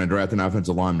that they're going to draft an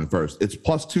offensive lineman first. It's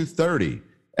plus 230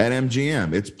 at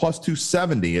MGM. It's plus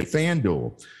 270 at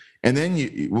FanDuel. And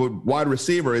then wide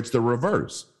receiver, it's the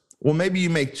reverse. Well, maybe you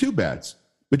make 2 bets,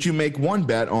 but you make one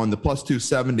bet on the plus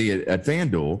 270 at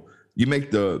FanDuel. You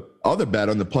make the other bet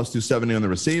on the plus 270 on the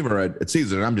receiver at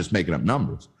Caesars. And I'm just making up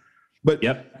numbers. But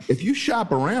if you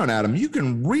shop around, Adam, you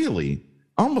can really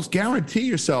almost guarantee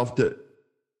yourself to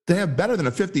have better than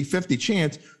a 50-50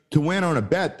 chance to win on a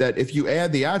bet that if you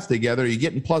add the odds together, you're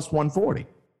getting plus 140.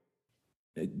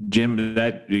 Jim,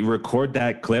 record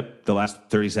that clip, the last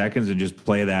 30 seconds, and just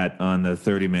play that on the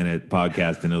 30-minute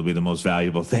podcast, and it'll be the most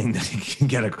valuable thing that you can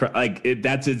get across.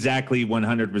 That's exactly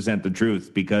 100% the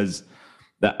truth, because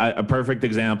a perfect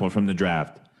example from the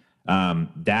draft,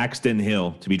 Daxton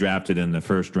Hill to be drafted in the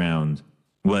first round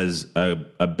was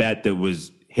a bet that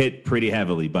was hit pretty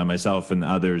heavily by myself and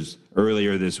others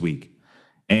earlier this week.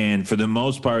 And for the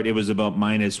most part, it was about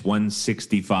minus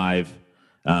 165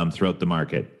 throughout the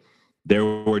market. There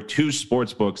were 2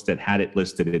 sports books that had it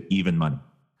listed at even money.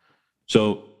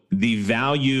 So the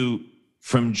value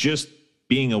from just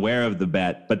being aware of the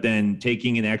bet, but then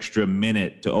taking an extra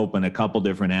minute to open a couple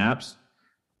different apps,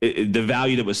 the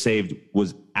value that was saved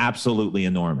was absolutely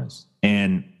enormous.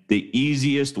 And the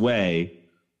easiest way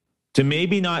to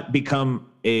maybe not become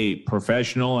a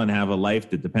professional and have a life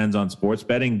that depends on sports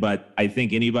betting, but I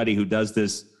think anybody who does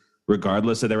this,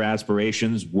 regardless of their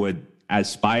aspirations, would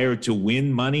aspire to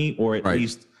win money or at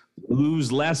least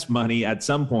lose less money at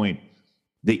some point.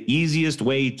 The easiest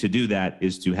way to do that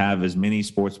is to have as many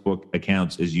sportsbook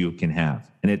accounts as you can have.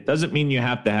 And it doesn't mean you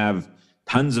have to have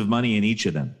tons of money in each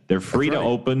of them. They're free to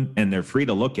open and they're free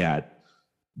to look at.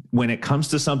 When it comes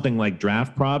to something like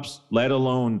draft props, let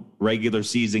alone regular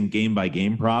season game by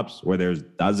game props, where there's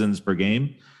dozens per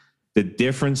game, the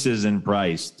differences in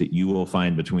price that you will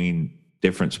find between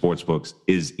different sports books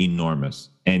is enormous.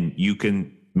 And you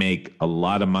can make a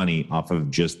lot of money off of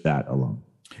just that alone.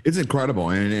 It's incredible.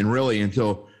 And really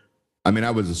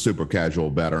I was a super casual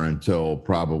bettor until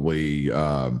probably,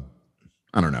 I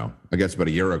guess about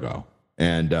a year ago.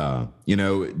 And,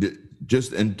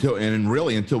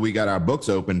 until we got our books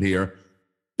opened here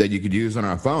that you could use on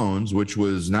our phones, which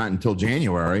was not until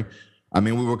January.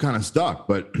 We were kind of stuck,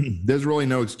 but there's really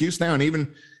no excuse now. And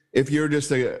even if you're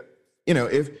just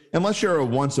unless you're a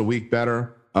once a week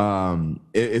bettor,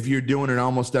 if you're doing it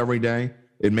almost every day,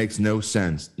 it makes no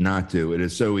sense not to. It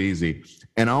is so easy.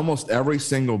 And almost every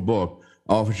single book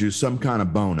offers you some kind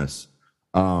of bonus.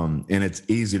 And it's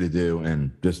easy to do.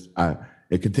 And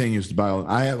it continues to buy.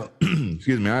 I have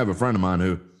a friend of mine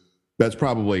who bets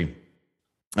probably,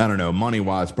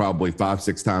 money-wise, probably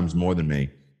 5-6 times more than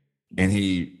me. And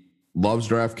he loves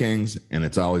DraftKings, and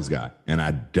it's all he's got. And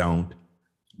I don't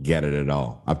get it at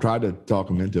all. I've tried to talk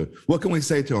him into it. What can we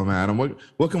say to him, Adam?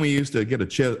 What can we use to get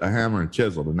a hammer and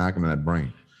chisel to knock him in that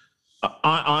brain?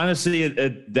 Honestly,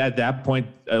 at that point,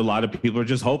 a lot of people are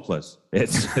just hopeless. It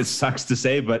sucks to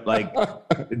say, but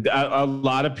a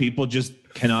lot of people just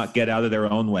cannot get out of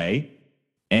their own way,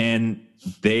 and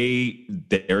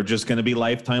they're just going to be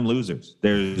lifetime losers.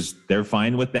 They're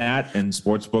fine with that, and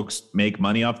sports books make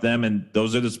money off them, and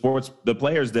those are the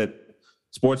players that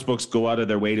sports books go out of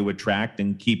their way to attract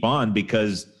and keep on,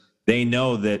 because they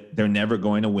know that they're never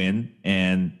going to win,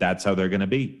 and that's how they're going to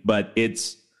be. But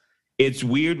it's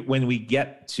weird when we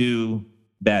get to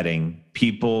betting,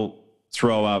 people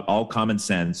throw out all common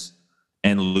sense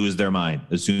and lose their mind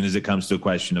as soon as it comes to a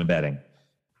question of betting.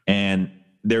 And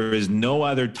there is no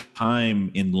other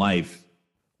time in life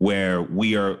where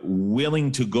we are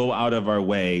willing to go out of our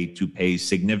way to pay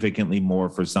significantly more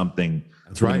for something.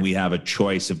 That's right. When we have a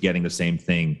choice of getting the same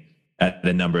thing at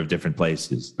a number of different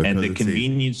places. Because and the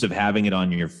convenience of having it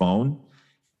on your phone,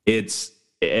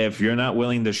 if you're not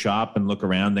willing to shop and look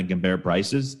around and compare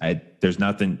prices, there's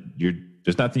nothing you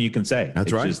can say.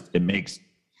 That's right.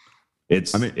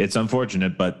 It's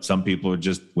unfortunate, but some people are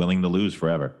just willing to lose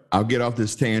forever. I'll get off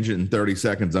this tangent in 30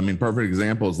 seconds. Perfect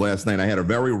example is last night. I had a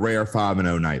very rare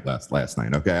 5-0 night last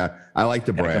night. Okay. I like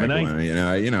to brag.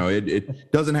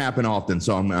 It doesn't happen often,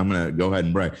 so I'm going to go ahead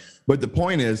and brag. But the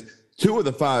point is, 2 of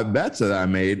the 5 bets that I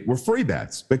made were free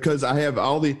bets, because I have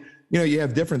all the, you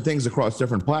have different things across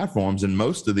different platforms, and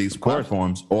most of these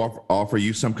platforms offer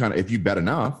you some kind of, if you bet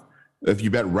enough, if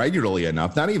you bet regularly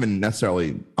enough, not even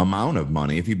necessarily amount of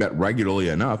money, if you bet regularly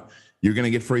enough, you're going to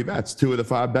get free bets. 2 of the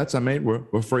 5 bets I made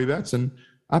were free bets, and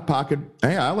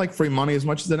I like free money as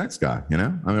much as the next guy,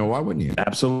 why wouldn't you?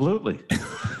 Absolutely.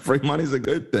 Free money is a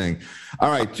good thing. All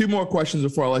right, 2 more questions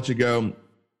before I let you go.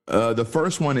 The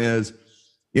first one is,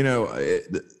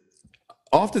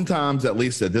 oftentimes, at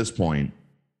least at this point,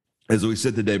 as we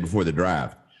sit the day before the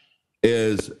draft,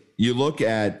 is you look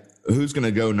at who's going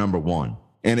to go number 1.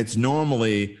 And it's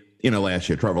normally, last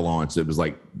year, Trevor Lawrence, it was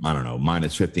like,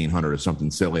 minus 1,500 or something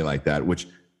silly like that, which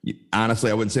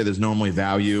honestly, I wouldn't say there's normally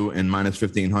value in minus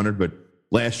 1,500, but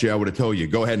last year I would have told you,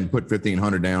 go ahead and put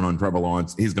 1,500 down on Trevor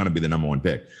Lawrence. He's going to be the number 1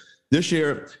 pick. This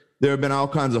year, there have been all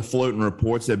kinds of floating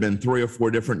reports. There have been 3 or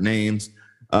 4 different names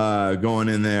going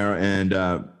in there. And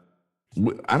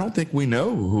I don't think we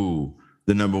know who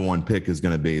the number 1 pick is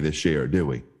going to be this year, do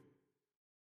we?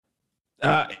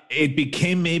 It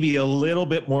became maybe a little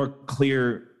bit more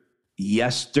clear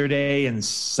yesterday and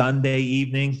Sunday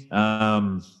evening.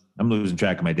 I'm losing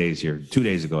track of my days here. 2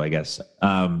 days ago, I guess.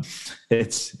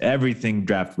 It's everything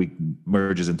draft week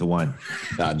merges into one.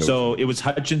 So it was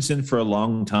Hutchinson for a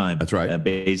long time. That's right.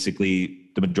 Basically,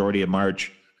 the majority of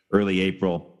March, early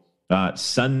April.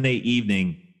 Sunday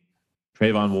evening,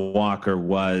 Trayvon Walker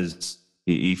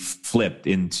he flipped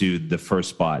into the first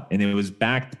spot, and it was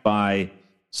backed by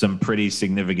some pretty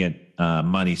significant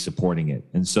money supporting it.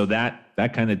 And so that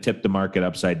kind of tipped the market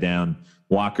upside down.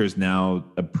 Walker's now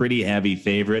a pretty heavy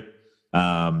favorite.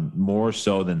 more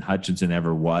so than Hutchinson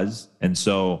ever was. And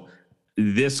so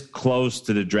this close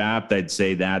to the draft, I'd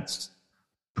say that's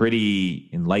pretty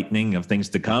enlightening of things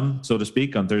to come, so to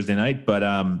speak, on Thursday night. But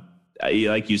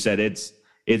like you said,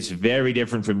 it's very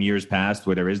different from years past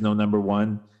where there is no number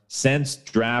one. Since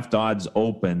draft odds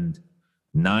opened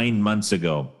 9 months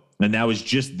ago, and that was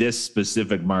just this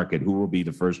specific market, who will be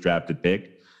the first drafted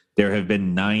pick, there have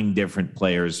been 9 different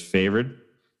players favored,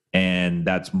 and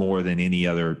that's more than any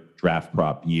other draft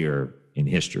prop year in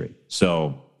history.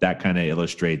 So that kind of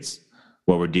illustrates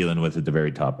what we're dealing with at the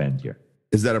very top end here.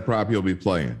 Is that a prop you'll be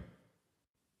playing?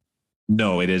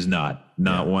 No, it is not.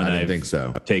 Not one I didn't think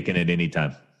so. I've taken at any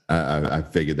time. I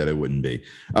figured that it wouldn't be.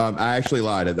 I actually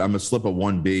lied. I'm going to slip a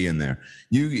 1B in there.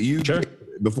 You Sure.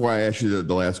 Before I ask you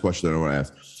the last question that I want to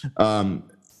ask,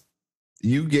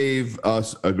 you gave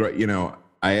us a great,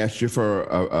 I asked you for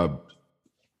a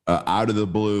out of the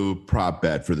blue prop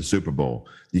bet for the Super Bowl.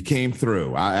 You came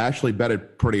through. I actually bet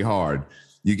it pretty hard.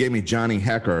 You gave me Johnny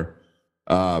Hekker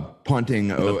punting,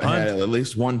 had at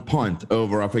least one punt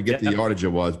over, I forget the yardage it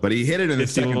was, but he hit it in the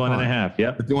second punt. 51.5,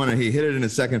 yeah. He hit it in the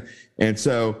second. And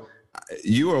so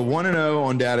you are 1-0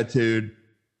 on Datitude.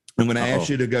 I'm going to ask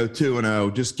you to go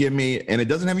 2-0. Just give me, and it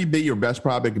doesn't have to be your best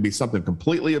prop. It could be something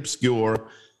completely obscure,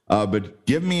 but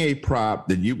give me a prop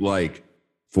that you like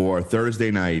for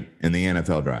Thursday night in the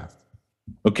NFL draft.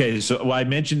 Okay, so I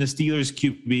mentioned the Steelers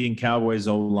QB and Cowboys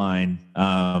O-line.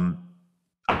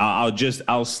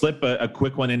 I'll slip a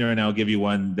quick one in there, and I'll give you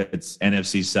one that's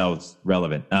NFC South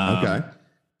relevant. Okay.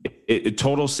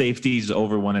 Total safeties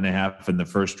over 1.5 in the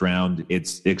first round.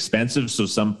 It's expensive, so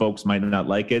some folks might not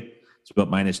like it. It's about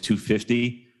minus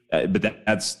 250, but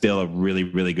that's still a really,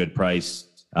 really good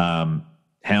price.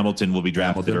 Hamilton will be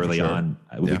drafted early on.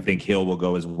 We think Hill will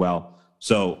go as well.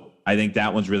 So I think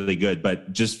that one's really good. But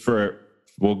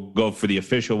we'll go for the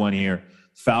official one here.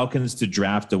 Falcons to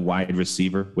draft a wide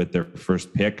receiver with their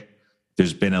first pick.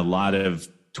 There's been a lot of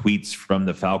tweets from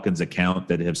the Falcons account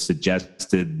that have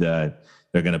suggested that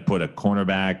they're going to put a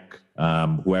cornerback,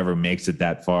 whoever makes it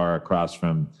that far, across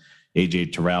from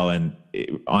AJ Terrell. And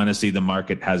honestly, the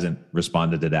market hasn't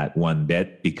responded to that one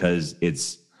bit because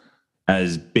it's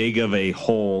as big of a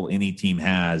hole any team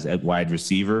has at wide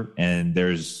receiver. And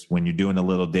when you're doing a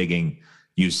little digging,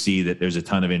 you see that there's a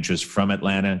ton of interest from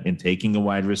Atlanta in taking a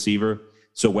wide receiver.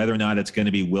 So whether or not it's going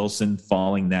to be Wilson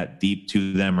falling that deep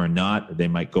to them or not, they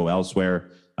might go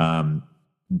elsewhere.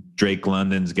 Drake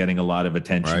London's getting a lot of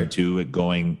attention to it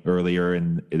going earlier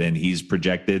than he's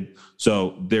projected.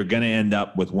 So they're going to end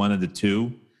up with one of the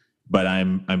two, but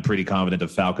I'm pretty confident the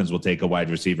Falcons will take a wide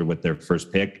receiver with their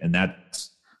first pick. And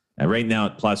that's right now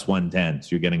at plus 110. So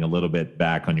you're getting a little bit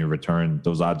back on your return.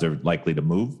 Those odds are likely to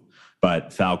move,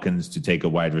 but Falcons to take a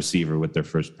wide receiver with their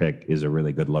first pick is a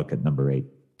really good look at number 8.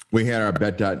 We had our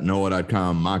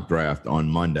bet.noah.com mock draft on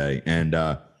Monday, and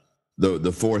the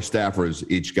 4 staffers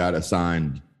each got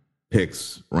assigned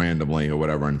picks randomly or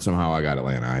whatever, and somehow I got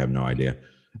Atlanta. I have no idea.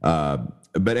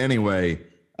 But anyway,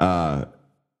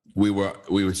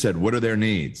 we said, what are their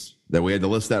needs? That we had to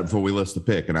list that before we list the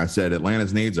pick, and I said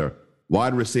Atlanta's needs are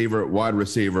wide receiver,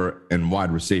 and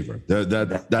wide receiver.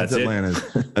 That's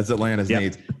Atlanta's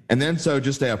needs. And then, so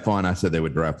just to have fun, I said they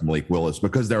would draft Malik Willis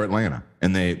because they're Atlanta,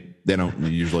 and they don't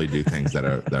usually do things that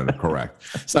are correct.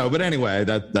 So, but anyway,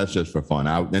 that's just for fun.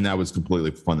 And that was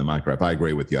completely for fun, the mock draft. I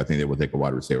agree with you. I think they will take a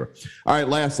wide receiver. All right,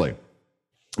 lastly,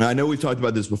 I know we've talked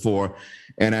about this before,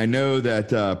 and I know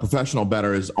that professional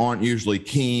bettors aren't usually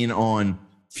keen on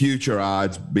future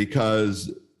odds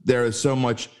because there is so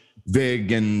much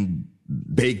vig and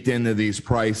baked into these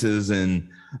prices, and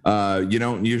you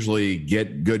don't usually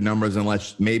get good numbers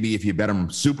unless maybe if you bet them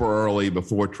super early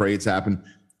before trades happen,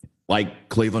 like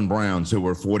Cleveland Browns, who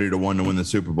were 40-1 to win the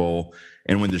Super Bowl,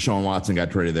 and when Deshaun Watson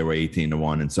got traded, they were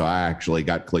 18-1, and so I actually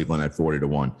got Cleveland at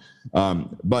 40-1.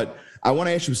 But I want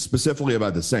to ask you specifically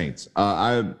about the Saints.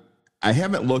 I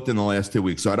haven't looked in the last 2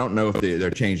 weeks, so I don't know if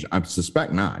they're changed. I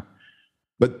suspect not.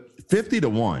 But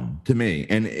 50-1 to me,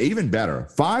 and even better,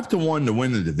 5-1 to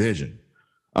win the division.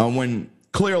 When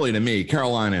clearly to me,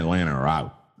 Carolina and Atlanta are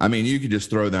out. I mean, you could just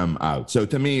throw them out. So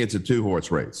to me, it's a 2-horse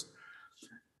race.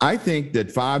 I think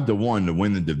that 5-1 to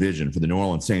win the division for the New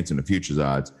Orleans Saints in the futures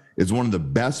odds is one of the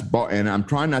best. And I'm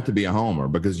trying not to be a homer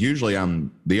because usually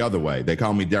I'm the other way. They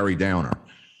call me Derry Downer.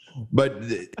 But,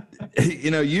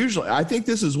 usually I think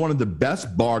this is one of the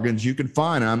best bargains you can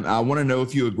find. I want to know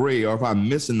if you agree or if I'm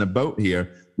missing the boat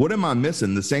here. What am I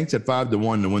missing? The Saints at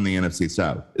 5-1 to win the NFC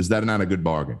South. Is that not a good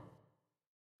bargain?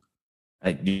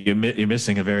 You're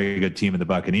missing a very good team in the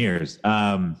Buccaneers.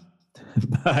 But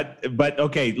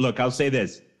okay, look, I'll say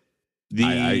this.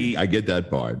 I get that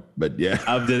part, but yeah.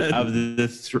 of the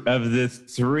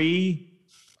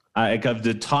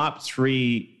top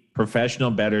three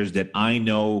professional bettors that I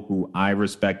know who I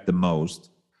respect the most,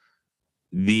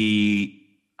 the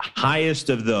highest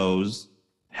of those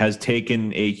has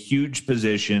taken a huge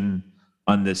position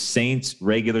on the Saints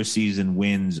regular season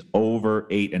wins over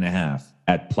 8.5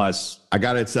 at plus. I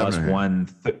got it at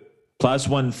 7.5. Plus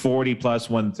 140, plus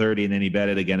 130, and then he bet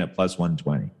it again at plus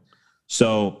 120.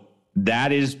 So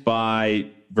that is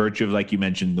by virtue of, like you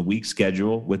mentioned, the week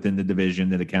schedule within the division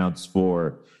that accounts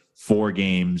for 4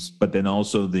 games, but then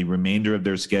also the remainder of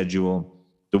their schedule.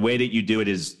 The way that you do it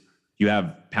is you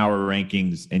have power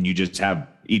rankings and you just have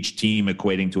each team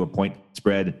equating to a point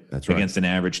spread against an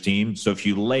average team. So if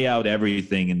you lay out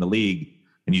everything in the league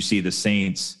and you see the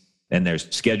Saints and their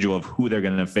schedule of who they're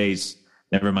going to face,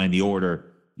 never mind the order,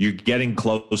 you're getting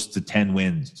close to 10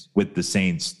 wins with the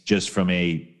Saints just from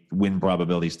a win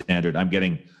probability standard. I'm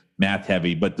getting math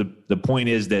heavy, but the point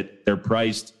is that they're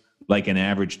priced like an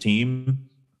average team,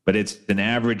 but it's an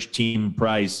average team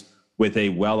price with a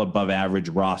well above average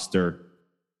roster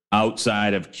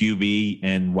outside of QB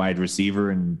and wide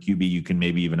receiver. And QB, you can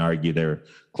maybe even argue they're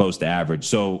close to average.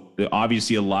 So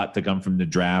obviously a lot to come from the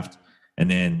draft and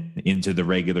then into the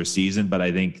regular season, but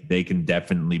I think they can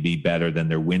definitely be better than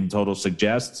their win total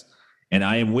suggests. And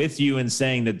I am with you in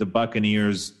saying that the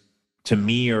Buccaneers, to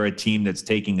me, are a team that's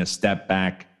taking a step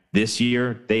back this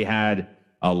year. They had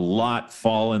a lot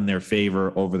fall in their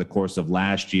favor over the course of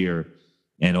last year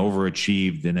and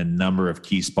overachieved in a number of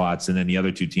key spots. And then the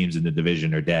other 2 teams in the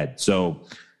division are dead. So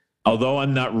although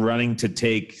I'm not running to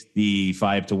take the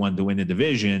 5-1 to win the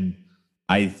division,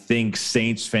 I think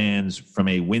Saints fans, from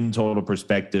a win total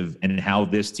perspective and how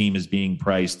this team is being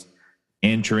priced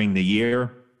entering the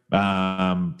year,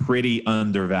 pretty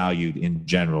undervalued in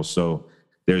general. So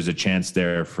there's a chance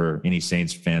there for any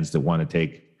Saints fans that want to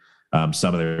take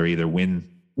some of their either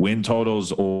win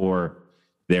totals or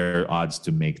their odds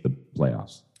to make the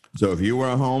playoffs. So if you were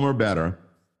a homer bettor,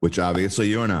 which obviously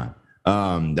you're not,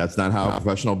 that's not how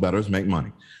professional bettors make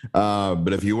money.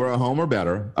 But if you were a homer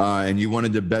bettor and you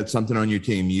wanted to bet something on your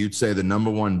team, you'd say the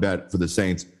number one bet for the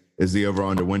Saints is the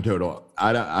over-under win total.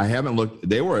 I haven't looked.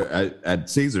 They were at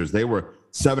Caesars. They were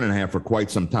 7.5 for quite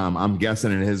some time. I'm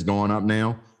guessing it has gone up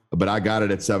now, but I got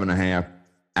it at 7.5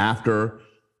 after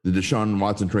the Deshaun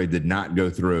Watson trade did not go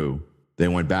through. They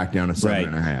went back down to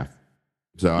 7.5.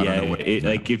 So I don't know what,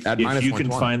 if you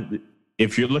can find,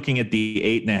 if you're looking at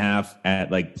the 8.5 at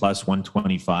like plus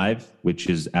 125, which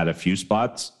is at a few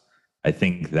spots, I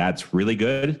think that's really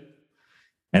good.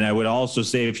 And I would also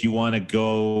say if you want to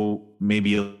go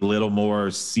maybe a little more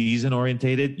season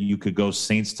orientated, you could go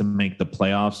Saints to make the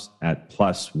playoffs at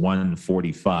plus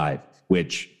 145,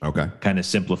 which kind of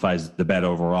simplifies the bet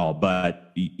overall.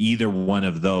 But either one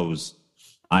of those,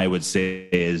 I would say,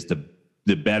 is the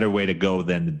better way to go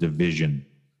than the division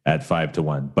at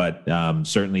 5-1. But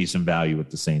certainly some value with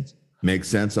the Saints. Makes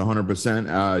sense,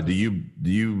 100%.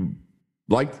 Do you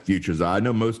like futures? I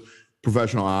know most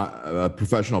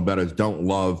professional bettors don't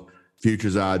love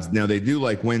futures odds. Now, they do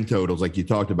like win totals, like you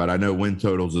talked about. I know win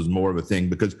totals is more of a thing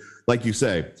because, like you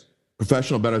say,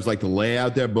 professional bettors like to lay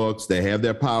out their books. They have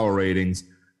their power ratings.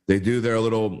 They do their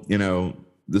little,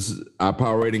 this is our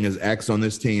power rating is X on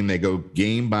this team. They go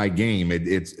game by game. It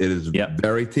is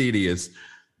very tedious,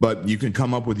 but you can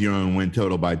come up with your own win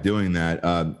total by doing that.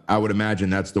 I would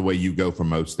imagine that's the way you go for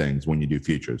most things when you do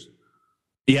futures.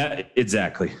 Yeah,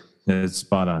 exactly. It's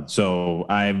spot on. So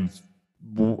I'm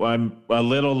a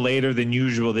little later than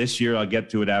usual this year. I'll get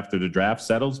to it after the draft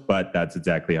settles, but that's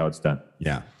exactly how it's done.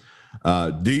 Yeah.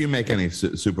 Do you make any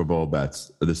Super Bowl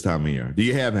bets this time of year? Do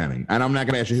you have any? And I'm not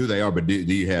going to ask you who they are, but do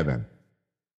you have any?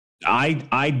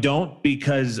 I don't,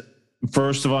 because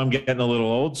first of all, I'm getting a little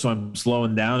old, so I'm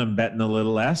slowing down and betting a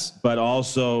little less. But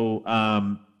also,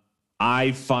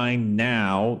 I find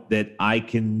now that I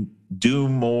can do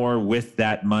more with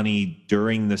that money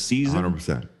during the season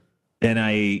 100%. than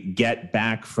I get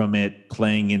back from it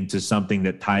playing into something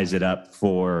that ties it up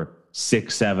for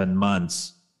 6-7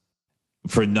 months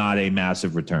for not a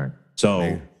massive return.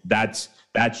 So that's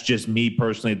just me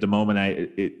personally at the moment.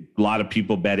 A lot of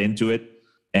people bet into it,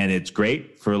 and it's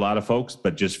great for a lot of folks,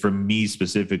 but just for me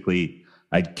specifically,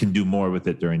 I can do more with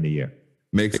it during the year.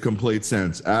 Makes complete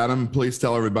sense. Adam, please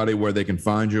tell everybody where they can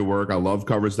find your work. I love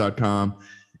covers.com.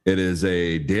 It is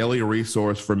a daily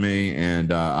resource for me,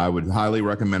 and I would highly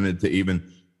recommend it to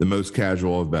even the most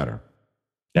casual of better.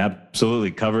 Absolutely.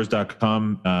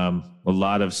 Covers.com. A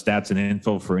lot of stats and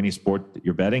info for any sport that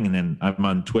you're betting. And then I'm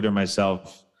on Twitter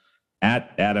myself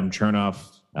at Adam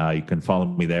Chernoff. You can follow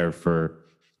me there for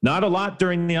Not a lot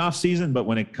during the off season, but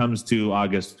when it comes to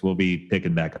August, we'll be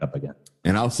picking back up again.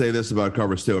 And I'll say this about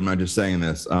covers too. I'm not just saying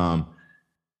this. I'm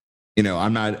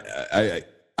not.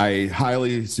 I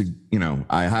highly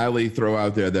throw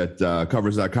out there that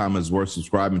covers.com is worth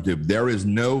subscribing to. There is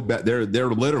there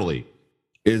literally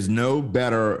is no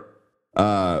better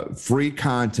free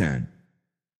content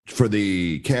for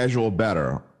the casual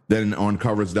bettor than on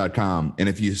covers.com. And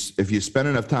if you spend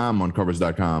enough time on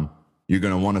covers.com, you're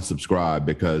going to want to subscribe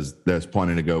because there's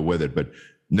plenty to go with it. But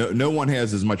no one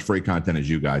has as much free content as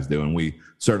you guys do, and we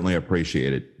certainly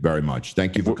appreciate it very much.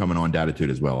 Thank you for coming on Datitude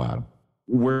as well, Adam.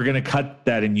 We're going to cut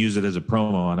that and use it as a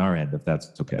promo on our end, if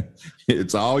that's okay.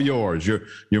 It's all yours.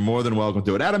 You're more than welcome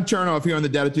to it. Adam Chernoff here on the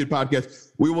Datitude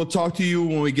Podcast. We will talk to you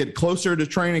when we get closer to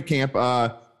training camp.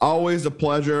 Always a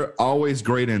pleasure. Always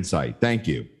great insight. Thank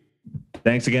you.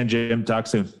 Thanks again, Jim. Talk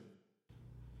soon.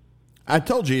 I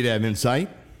told you you'd have insight.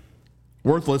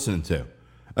 Worth listening to.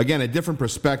 Again, a different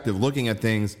perspective, looking at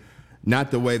things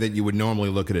not the way that you would normally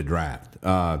look at a draft.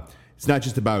 It's not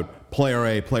just about player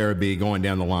A, player B going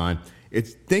down the line.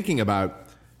 It's thinking about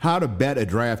how to bet a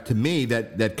draft. To me,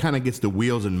 that kind of gets the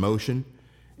wheels in motion.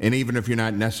 And even if you're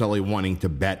not necessarily wanting to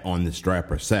bet on this draft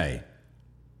per se,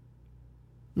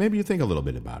 maybe you think a little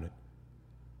bit about it.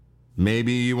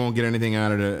 Maybe you won't get anything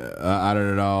out of it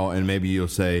at all, and maybe you'll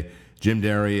say, Jim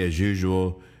Derry, as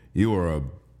usual, you are a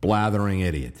blathering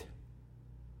idiot.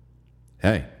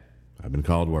 Hey, I've been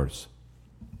called worse.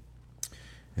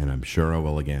 And I'm sure I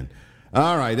will again.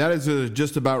 All right, that is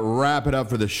just about wrap it up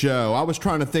for the show. I was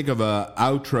trying to think of an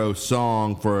outro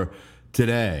song for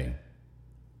today.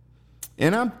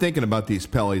 And I'm thinking about these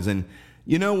Pellies, and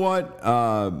you know what?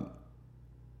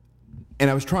 And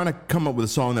I was trying to come up with a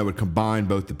song that would combine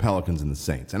both the Pelicans and the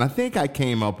Saints. And I think I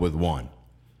came up with one.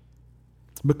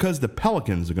 Because the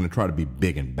Pelicans are going to try to be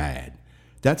big and bad.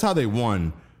 That's how they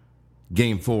won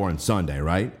Game 4 on Sunday,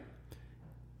 right?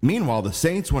 Meanwhile, the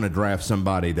Saints want to draft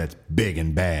somebody that's big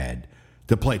and bad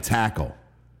to play tackle.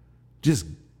 Just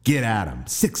get at him.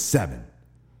 6'7",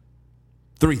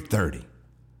 330.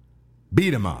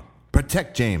 Beat him up.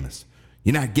 Protect Jameis.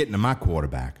 You're not getting to my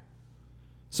quarterback.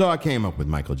 So I came up with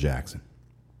Michael Jackson.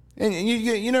 And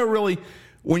you know, really,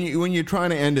 when you're trying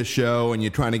to end a show and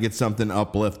you're trying to get something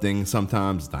uplifting,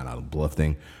 sometimes it's not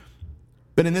uplifting.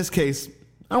 But in this case,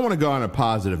 I want to go on a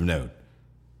positive note.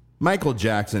 Michael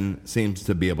Jackson seems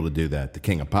to be able to do that. The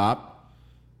king of pop.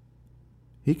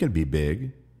 He could be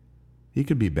big. He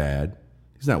could be bad.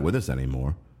 He's not with us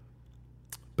anymore.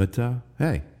 But,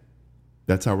 hey,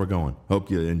 that's how we're going.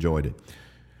 Hope you enjoyed it.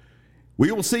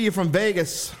 We will see you from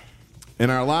Vegas in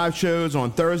our live shows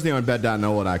on Thursday on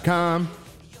bet.nola.com.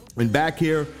 And back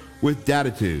here with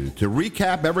Datitude to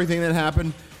recap everything that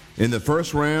happened in the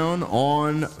first round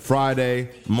on Friday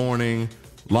morning,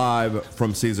 live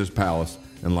from Caesars Palace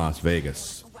in Las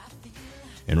Vegas.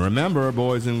 And remember,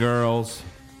 boys and girls,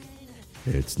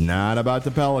 it's not about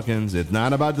the Pelicans. It's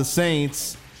not about the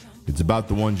Saints. It's about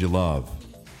the ones you love.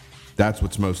 That's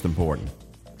what's most important.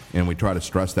 And we try to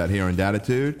stress that here in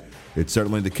Datitude. It's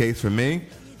certainly the case for me.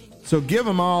 So give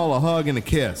them all a hug and a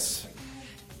kiss.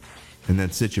 And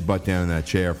then sit your butt down in that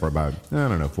chair for about, 4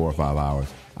 or 5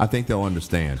 hours. I think they'll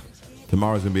understand.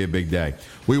 Tomorrow's going to be a big day.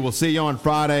 We will see you on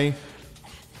Friday.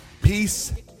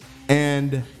 Peace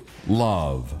and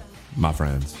love, my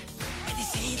friends.